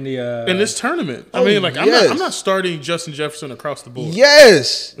him in this tournament? I'm not starting Justin Jefferson across the board.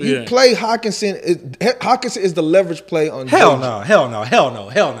 Yes, you play Hawkinson. Hawkinson is the leverage play on. Hell no.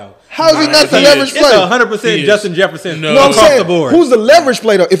 How is he not the leverage play? It's 100% Justin Jefferson. No. No, I'm across saying, the board. who's the leverage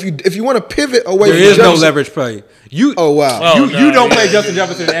play though? If you want to pivot away, There from is no Jefferson- leverage play. Oh wow. You don't play Justin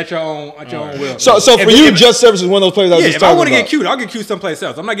Jefferson at your own will. So for If- you, if- Just Jefferson is one of those players I was just if I talking want to about. get cute, I'll get cute someplace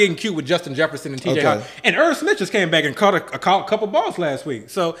else. I'm not getting cute with Justin Jefferson and TJ Okay. Hawk. And Irv Smith just came back and caught a couple balls last week.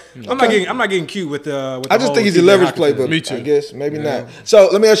 So I'm not getting cute with the. I just think he's a leverage play, but Me too. I guess maybe not. So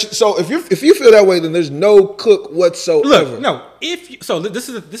let me ask you. So if you feel that way, then there's no Cook whatsoever. Look, no. This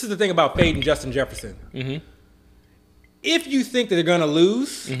is the thing about fading Justin Jefferson. If you think that they're gonna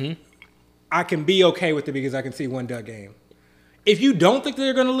lose, I can be okay with it because I can see one dud game. If you don't think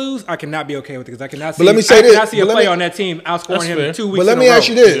they're gonna lose, I cannot be okay with it because I cannot see. let me say I this. cannot see a But let player me- on that team outscoring That's him fair. 2 weeks. But let in me a ask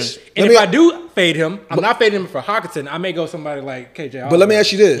row. you this. And Let if me- I do fade him, I'm not fading him for Hawkinson. I may go somebody like KJ. But let me Osborne.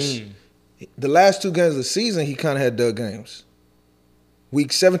 ask you this: the last 2 games of the season, he kind of had dud games.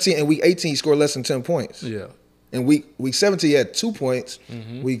 Week 17 and week 18, he scored less than 10 points. Yeah. And week 17, he had 2 points.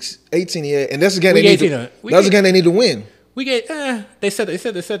 Weeks 18, he had, and that's again Week they need 18, to. That's again they need to win. We get. They said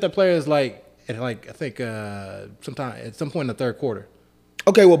the players like at I think sometime at some point in the third quarter.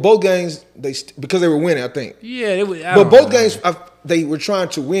 Okay, well both games because they were winning, I think. Yeah, it was. But both games they were trying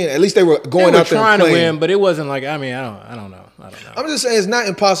to win. At least they were going out there trying and to playing. win, but it wasn't like. I mean, I don't know. I'm just saying it's not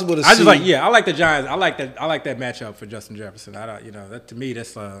impossible to see. I just like. Yeah, I like the Giants. I like that matchup for Justin Jefferson. I don't. That to me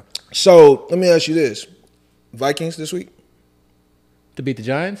that's So let me ask you this: Vikings this week? to beat the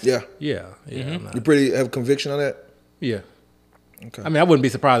Giants. Yeah. Yeah. I'm not- You pretty have conviction on that? yeah. Okay. I mean, I wouldn't be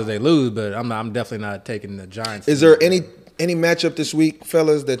surprised if they lose, but I'm definitely not taking the Giants. Is there any matchup this week,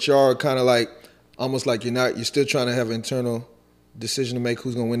 fellas, that y'all are kind of like almost like you're still trying to have an internal decision to make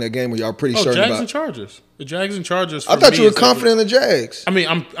who's going to win that game, or y'all pretty certain Jags about? and Chargers. The Jags and Chargers. I thought you were confident in the Jags. I mean,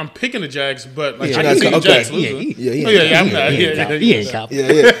 I'm picking the Jags, but like Yeah, I can see the okay. Jags losing. Yeah, I'm not. He ain't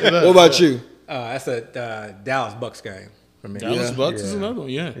confident. Yeah. What about you? That's a Dallas Bucks game for me. Dallas Yeah. Bucks is another one.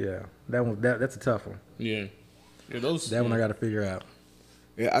 Yeah. Yeah, that's a tough one. Yeah. Those. That one I got to figure out.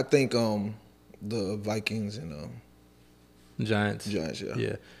 Yeah, I think the Vikings and Giants. Giants. Yeah.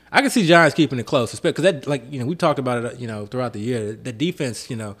 Yeah, I can see Giants keeping it close, because that, we talked about it, throughout the year. The defense,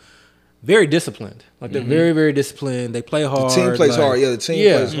 very disciplined. Like they're very, very disciplined. They play hard. The team plays hard. Yeah, the team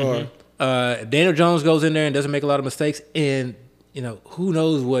plays hard. Daniel Jones goes in there and doesn't make a lot of mistakes, and who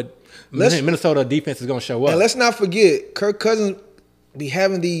knows what Minnesota defense is going to show up. And let's not forget, Kirk Cousins be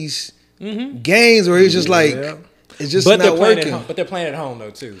having these games where he's just like, it's just not working. But they're playing at home though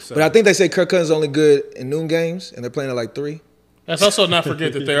too. So. But I think they say Kirk Cousins is only good in noon games, and they're playing at like 3. Let's also not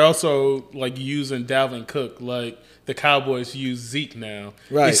forget that they're also like using Dalvin Cook like the Cowboys use Zeke now.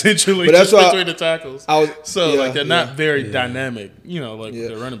 Right. Essentially, But that's just why between the tackles. They're not very dynamic. Like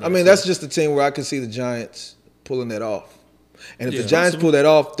their running backs. I mean, that's just the team where I can see the Giants pulling that off. And if the Giants pull that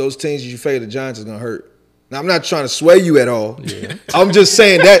off, those teams you fade the Giants is gonna hurt. Now, I'm not trying to sway you at all. Yeah. I'm just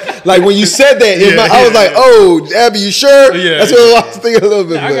saying that, like when you said that, I was like, "Oh, Abby, you sure?" Yeah, that's what I was thinking a little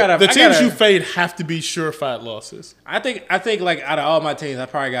bit. The teams you fade have to be surefire losses. I think like out of all my teams, I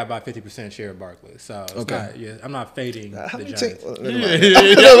probably got about 50% share of Barkley. So I'm not fading How the many Giants.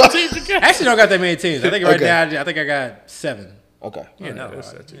 teams? I actually don't got that many teams. I think right now I think I got 7. Okay.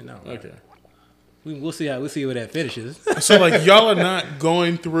 Okay. We'll see where that finishes. So like y'all are not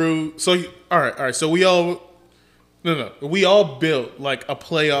going through. So all right. So we all built like a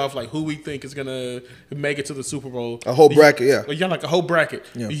playoff, like who we think is gonna make it to the Super Bowl. A whole bracket, yeah. Like, like a whole bracket.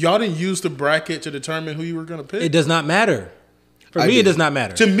 Yeah. Y'all didn't use the bracket to determine who you were gonna pick. It does not matter. For me, it does not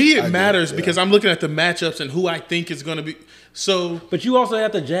matter. To me, it matters because I'm looking at the matchups and who I think is gonna be. So, but you also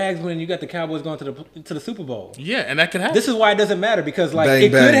have the Jags when you got the Cowboys going to the Super Bowl. Yeah, and that could happen. This is why it doesn't matter because Bang,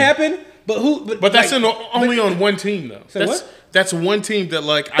 it bang. could happen, but who? But that's only on one team though. That's one team that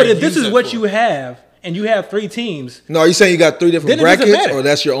like. But if this is what you have, and you have 3 teams. No, are you saying you got 3 different Then it doesn't brackets, matter. or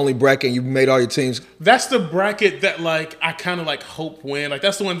that's your only bracket and you made all your teams? That's the bracket that like I kind of like hope win. Like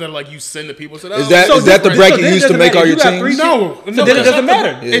that's the one that like you send to people. So, Is that the bracket you used to make all your teams? No, So then it doesn't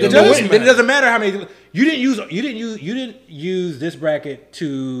matter. It Then doesn't matter. it doesn't matter how many. You didn't use this bracket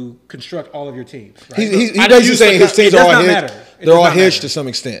to construct all of your teams. Right? He's I didn't basically use saying the- his teams it are does all not hedged. matter. It They're does all not hedged matter. to some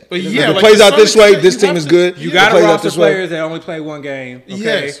extent. But If yeah, it like, plays to out some this way, extent, this you team have is to- good. You If got it to plays out roster this way- players that only play one game. Okay?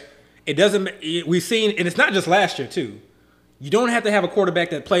 Yes. It doesn't. We've seen, and it's not just last year too. You don't have to have a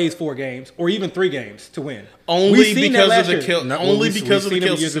quarterback that plays 4 games or even 3 games to win. Only We've seen that because of last the year. kill. No, Only we've because of the seen it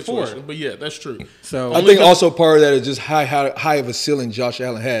kill years before. situation. But yeah, that's true. So I think also part of that is just high of a ceiling Josh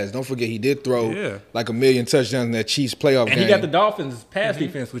Allen has. Don't forget he did throw like 1 million touchdowns in that Chiefs playoff game. and he got the Dolphins' pass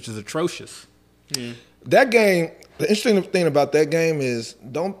defense, which is atrocious. That game, the interesting thing about that game is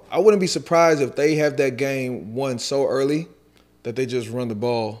I wouldn't be surprised if they have that game won so early that they just run the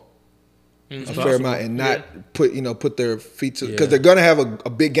ball a fair amount and not put their feet to because they're gonna have a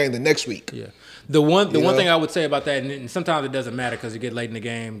big game the next week. Yeah. The one thing I would say about that, and sometimes it doesn't matter because you get late in the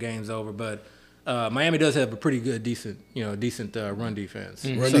game, game's over. But Miami does have a pretty good, decent run defense.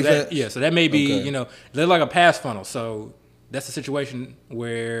 Run defense. So that may be they're like a pass funnel. So that's a situation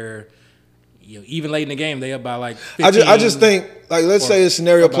where even late in the game they up by like 15, I just think like let's say a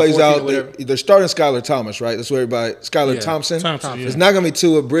scenario plays out. They're starting Skylar Thomas, right? That's what everybody. Skylar Thompson. It's not gonna be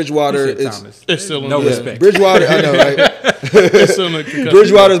Tua. Bridgewater. It's still no respect. Bridgewater. I know, right?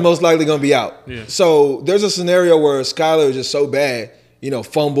 Bridgewater is most likely gonna be out. Yeah. So there's a scenario where Skylar is just so bad.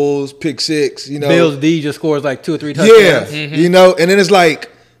 Fumbles, pick six. Bills D just scores like 2 or 3 touchdowns. Yeah, and then it's like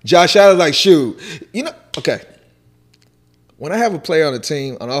Josh Allen's like, shoot, okay. When I have a player on the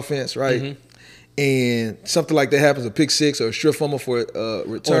team on offense, right? And something like that happens, a pick six or a strip fumble for a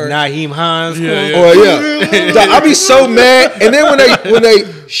return. Or Nyheim Hines. I'll be so mad. And then when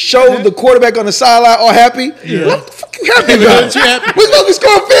they show the quarterback on the sideline all happy, what the fuck you happy about? We're supposed to be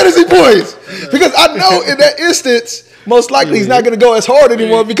scoring fantasy points. Because I know in that instance, most likely he's not going to go as hard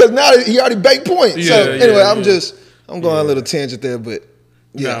anymore because now he already banked points. So anyway, I'm going on a little tangent there, but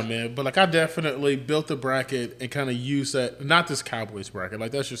nah, man. But I definitely built a bracket and kind of used that. Not this Cowboys bracket.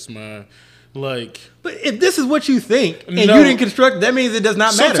 Like that's just my. But if this is what you think and you didn't construct, that means it does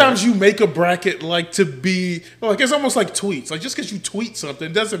not matter. Sometimes you make a bracket to be it's almost like tweets. Like just because you tweet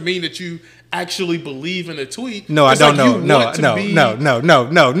something doesn't mean that you actually believe in a tweet. No, I don't know. No. Abby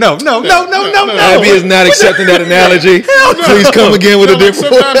is not accepting that analogy. Please come again with a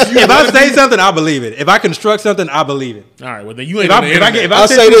different one. If I say something, I believe it. If I construct something, I believe it. All right, well then you ain't. If I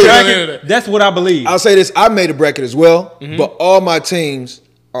say this bracket, that's what I believe. I'll say this: I made a bracket as well, but all my teams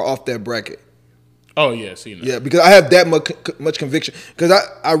are off that bracket. Oh yeah, yeah, because I have that much conviction. Because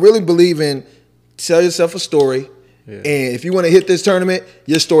I really believe in tell yourself a story, and if you want to hit this tournament,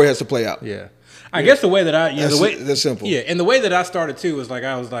 your story has to play out. Yeah, I guess the way that that's simple. Yeah, and the way that I started too was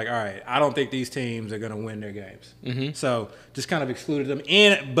I was like, all right, I don't think these teams are going to win their games. So just kind of excluded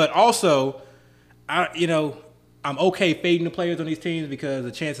them, but also, I'm okay fading the players on these teams because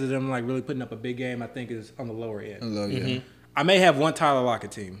the chances of them really putting up a big game, I think, is on the lower end. I may have one Tyler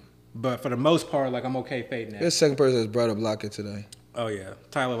Lockett team, but for the most part, I'm okay fading that. There's a second person that's brought up Lockett today. Oh, yeah.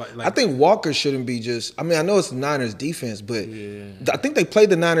 Tyler. I think Walker shouldn't be just – I know it's the Niners defense, but I think they played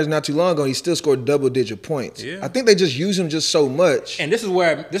the Niners not too long ago, and he still scored double-digit points. Yeah. I think they just use him just so much. And this is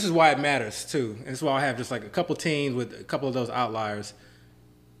why it matters, too. And this is why I have just a couple teams with a couple of those outliers.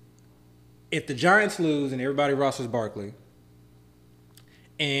 If the Giants lose and everybody rosters Barkley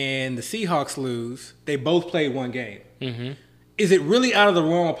and the Seahawks lose, they both played one game. Is it really out of the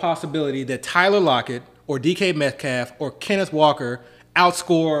realm of possibility that Tyler Lockett or DK Metcalf or Kenneth Walker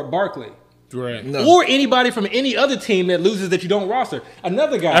outscore Barkley? Right. No. Or anybody from any other team that loses that you don't roster.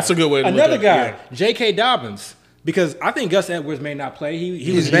 Another guy. That's a good way to look at it. Another guy, J.K. Dobbins. Because I think Gus Edwards may not play.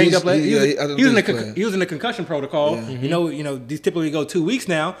 He was banged up. He was in the concussion protocol. Yeah. These typically go 2 weeks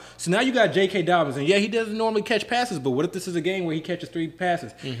now. So now you got J.K. Dobbins, and he doesn't normally catch passes. But what if this is a game where he catches 3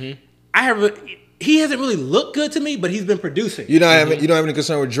 passes? He hasn't really looked good to me, but he's been producing. You don't have any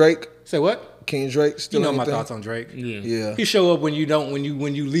concern with Drake? Say what? King Drake still. My thoughts on Drake. Yeah. He show up when you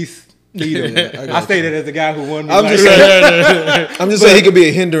least need him. I say that as the guy who won. I'm just saying he could be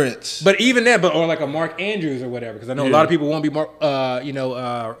a hindrance. But even that, or like a Mark Andrews or whatever, because I know a lot of people won't be Mark.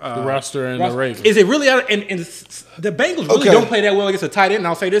 The roster and the Ravens. Is it really out? And the Bengals really don't play that well against a tight end. And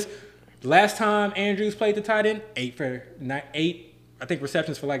I'll say this: last time Andrews played the tight end, 8 I think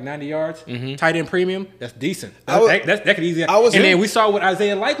receptions for 90 yards. Tight end premium, that's decent. That could easily. Then we saw what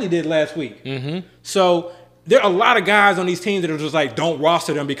Isaiah Likely did last week. So there are a lot of guys on these teams that are just don't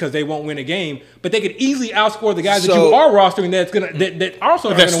roster them because they won't win a game, but they could easily outscore the guys that you are rostering that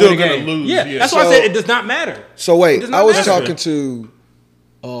also are going to win a game. Lose. Yeah, that's why I said it does not matter. So wait, I was talking to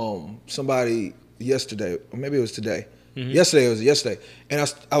somebody yesterday, or maybe it was today. Yesterday,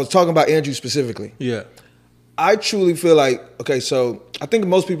 and I was talking about Andrew specifically. Yeah. I truly feel so I think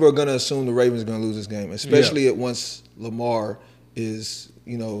most people are going to assume the Ravens are going to lose this game, especially once Lamar is,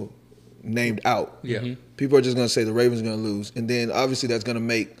 named out. Yeah. People are just going to say the Ravens are going to lose. And then obviously that's going to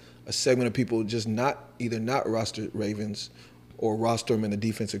make a segment of people just either not roster Ravens or roster them in the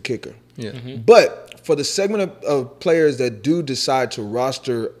defensive kicker. Yeah. But for the segment of players that do decide to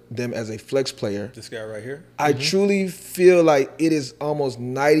roster them as a flex player, this guy right here, I truly feel like it is almost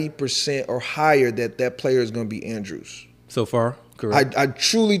 90% or higher that player is going to be Andrews. So far, correct. I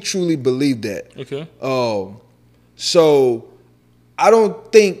truly, truly believe that. Okay. So I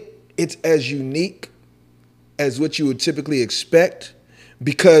don't think it's as unique as what you would typically expect,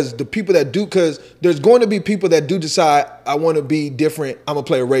 because the people that do, because there's going to be people that do decide I want to be different. I'm gonna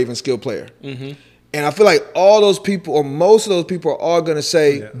play a Ravens skill player, and I feel like all those people or most of those people are all gonna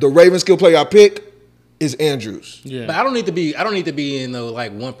say the Ravens skill player I pick is Andrews. Yeah, but I don't need to be in the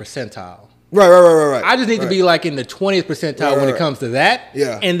like 1 percentile. Right. I just need to be like in the 20th percentile when it comes to that.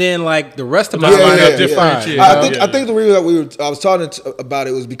 Yeah. And then like the rest of my lineup differentiate. I think the reason that I was talking about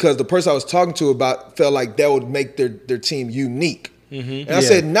it was because the person I was talking to about felt like that would make their team unique. And I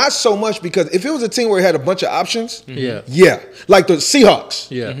said not so much, because if it was a team where it had a bunch of options, like the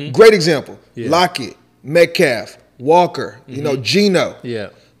Seahawks, great example, Lockett, Metcalf, Walker, Geno.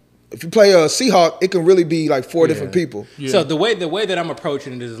 Yeah. If you play a Seahawk, it can really be like 4 different people. Yeah. So the way that I'm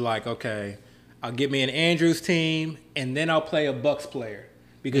approaching it is like, okay, I'll get me an Andrews team, and then I'll play a Bucks player,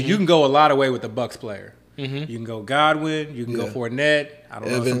 because you can go a lot of way with the Bucks player. You can go Godwin, you can go Fournette. I don't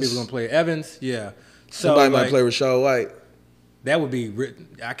know, some people gonna play Evans. Yeah. So somebody might play Rachaad White. That would be.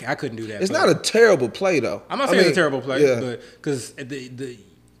 I couldn't do that. It's not a terrible play though. I'm not saying it's a terrible play, but because the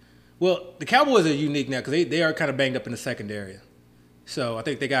Cowboys are unique now because they are kind of banged up in the secondary. So I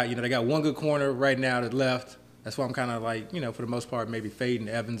think they got one good corner right now that's left. That's why I'm kind of like, for the most part, maybe fading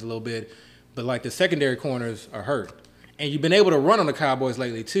Evans a little bit. But like the secondary corners are hurt. And you've been able to run on the Cowboys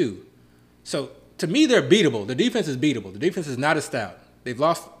lately too. So to me, they're beatable. The defense is beatable. The defense is not as stout. They've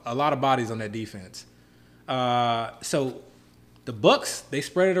lost a lot of bodies on that defense. So the Bucks, they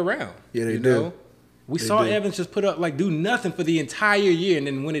spread it around. Yeah, they do. We saw Evans just do nothing for the entire year, and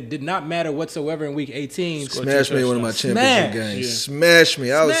then when it did not matter whatsoever in Week 18, smashed me in one of my championship games. Yeah. Smashed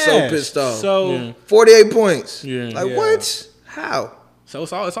me. I was so pissed off. So 48 points. Yeah. What? How? So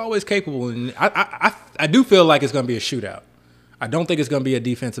it's always capable, and I do feel like it's going to be a shootout. I don't think it's going to be a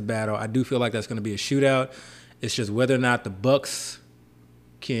defensive battle. I do feel like that's going to be a shootout. It's just whether or not the Bucks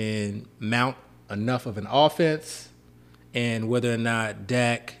can mount enough of an offense, and whether or not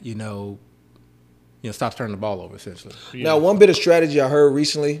Dak, stops turning the ball over, essentially. Yeah. Now, one bit of strategy I heard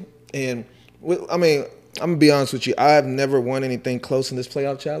recently, and I'm going to be honest with you, I've never won anything close in this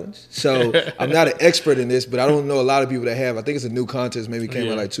playoff challenge. So I'm not an expert in this, but I don't know a lot of people that have. I think it's a new contest, maybe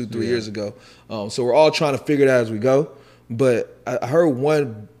came out like 2-3 years ago. So we're all trying to figure it out as we go. But I heard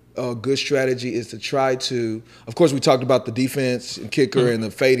one good strategy is to try to, of course, we talked about the defense and kicker and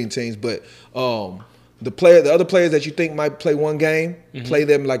the fading teams, but the other players that you think might play one game, play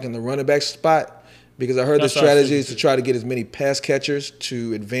them like in the running back spot. Because I heard the strategy is to try to get as many pass catchers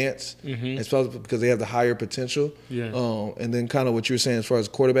to advance, especially because they have the higher potential. Yeah. And then kind of what you were saying as far as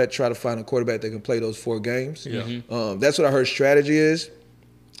quarterback, try to find a quarterback that can play those 4 games. Yeah. That's what I heard strategy is.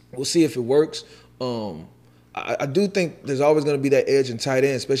 We'll see if it works. I do think there's always going to be that edge in tight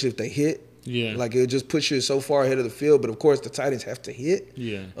end, especially if they hit. Yeah. Like it just puts you so far ahead of the field. But of course, the tight ends have to hit.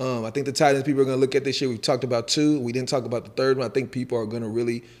 Yeah. I think the tight ends people are going to look at this year. We've talked about 2. We didn't talk about the third one. I think people are going to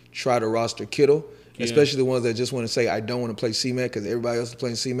really try to roster Kittle. Especially the ones that just want to say, I don't want to play C-Mac because everybody else is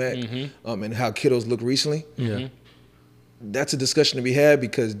playing C-Mac, and how Kittle's looked recently. Yeah. That's a discussion to be had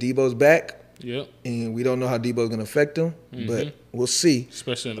because Debo's back. Yep. And we don't know how Debo's going to affect him, but we'll see.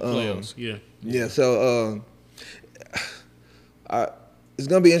 Especially in the playoffs, Yeah, so it's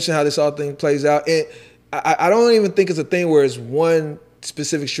going to be interesting how this all thing plays out. And I don't even think it's a thing where it's one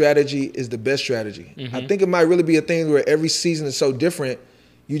specific strategy is the best strategy. I think it might really be a thing where every season is so different.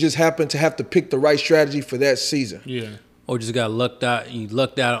 You just happen to have to pick the right strategy for that season. Yeah. Or just got lucked out. You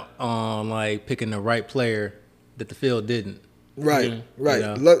lucked out on like picking the right player that the field didn't. Right. Right.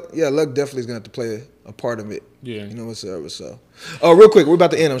 Luck definitely is gonna have to play a part of it. Yeah. Whatsoever. So, real quick, we're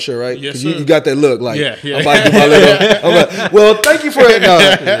about to end, I'm sure, right? Yes, sir. You got that look, like I'm about to do my little. Well, thank you for it.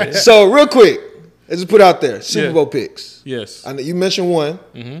 No. So, real quick, let's just put out there Super Bowl picks. Yes. I know you mentioned one.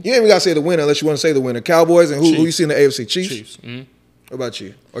 You ain't even gotta say the winner unless you want to say the winner. Cowboys and who you see in the AFC? Chiefs. What about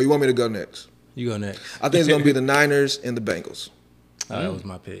you? Or you want me to go next? You go next. I think it's going to be the Niners and the Bengals. That was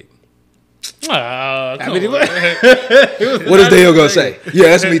my pick. What is Dale going to say? Yeah,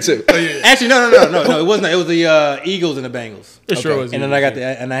 that's me too. Actually, no. It wasn't. It was the Eagles and the Bengals. It sure was. And then I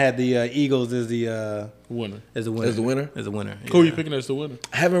had the Eagles as the winner. As the winner? As the winner. Who are you picking as the winner?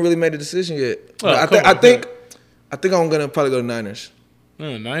 I haven't really made a decision yet. I think I'm going to probably go to Niners.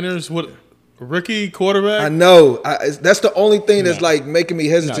 Niners? What? Rookie quarterback? I know. That's the only thing that's like making me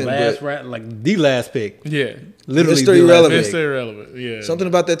hesitant. Like the last pick. Yeah. Literally Mr. Irrelevant. Mr. Irrelevant. Yeah. Something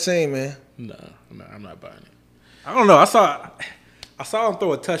about that team, man. No, I'm not buying it. I don't know. I saw him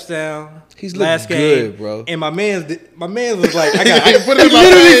throw a touchdown. He's last good, game, bro. And my man's was like, I got ice. He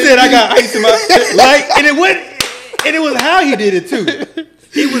literally said, I got ice in my like, and it was how he did it too.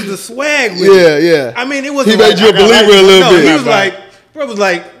 He was the swag with it. Yeah. I mean, it was. He made you a believer a little bit. He was like, bro was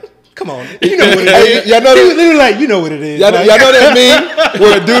like, Come on, you know what it Hey, is. y'all know He was that? literally like, you know what it is. Y'all like, know that meme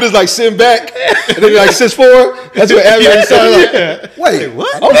where a dude is like sitting back and then he like sits forward? That's what Abby sounded like. Wait,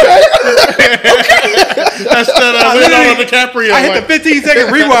 what? Okay. That's Leonardo DiCaprio. I hit the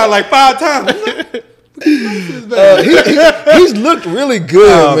 15-second rewind like 5 times. He's looked really good,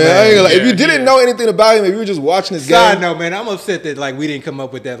 Oh, man. man. I ain't gonna lie. If you didn't know anything about him, if you were just watching his Side game, note, man, I'm upset that like we didn't come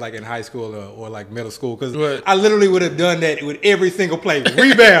up with that like in high school or like middle school because What? I literally would have done that with every single play.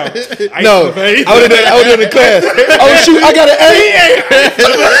 Rebound. no, I would have done it in class. Oh shoot, I got an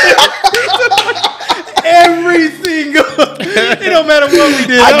A. Every single. It don't matter what we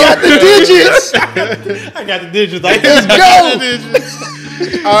did. I got the digits. I got the digits. Like, Let's go.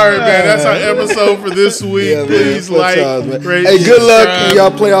 All right, man. That's our episode for this week. Yeah, man. Please Fun like, times, man. rate, Hey, good luck subscribe. in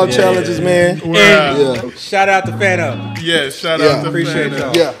y'all playoff challenges, man. We're out. Yeah. shout out to Fan Up. Yeah, shout Yeah. out to Appreciate Fan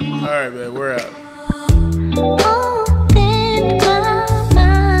Up. y'all. Yeah. All right, man. We're out.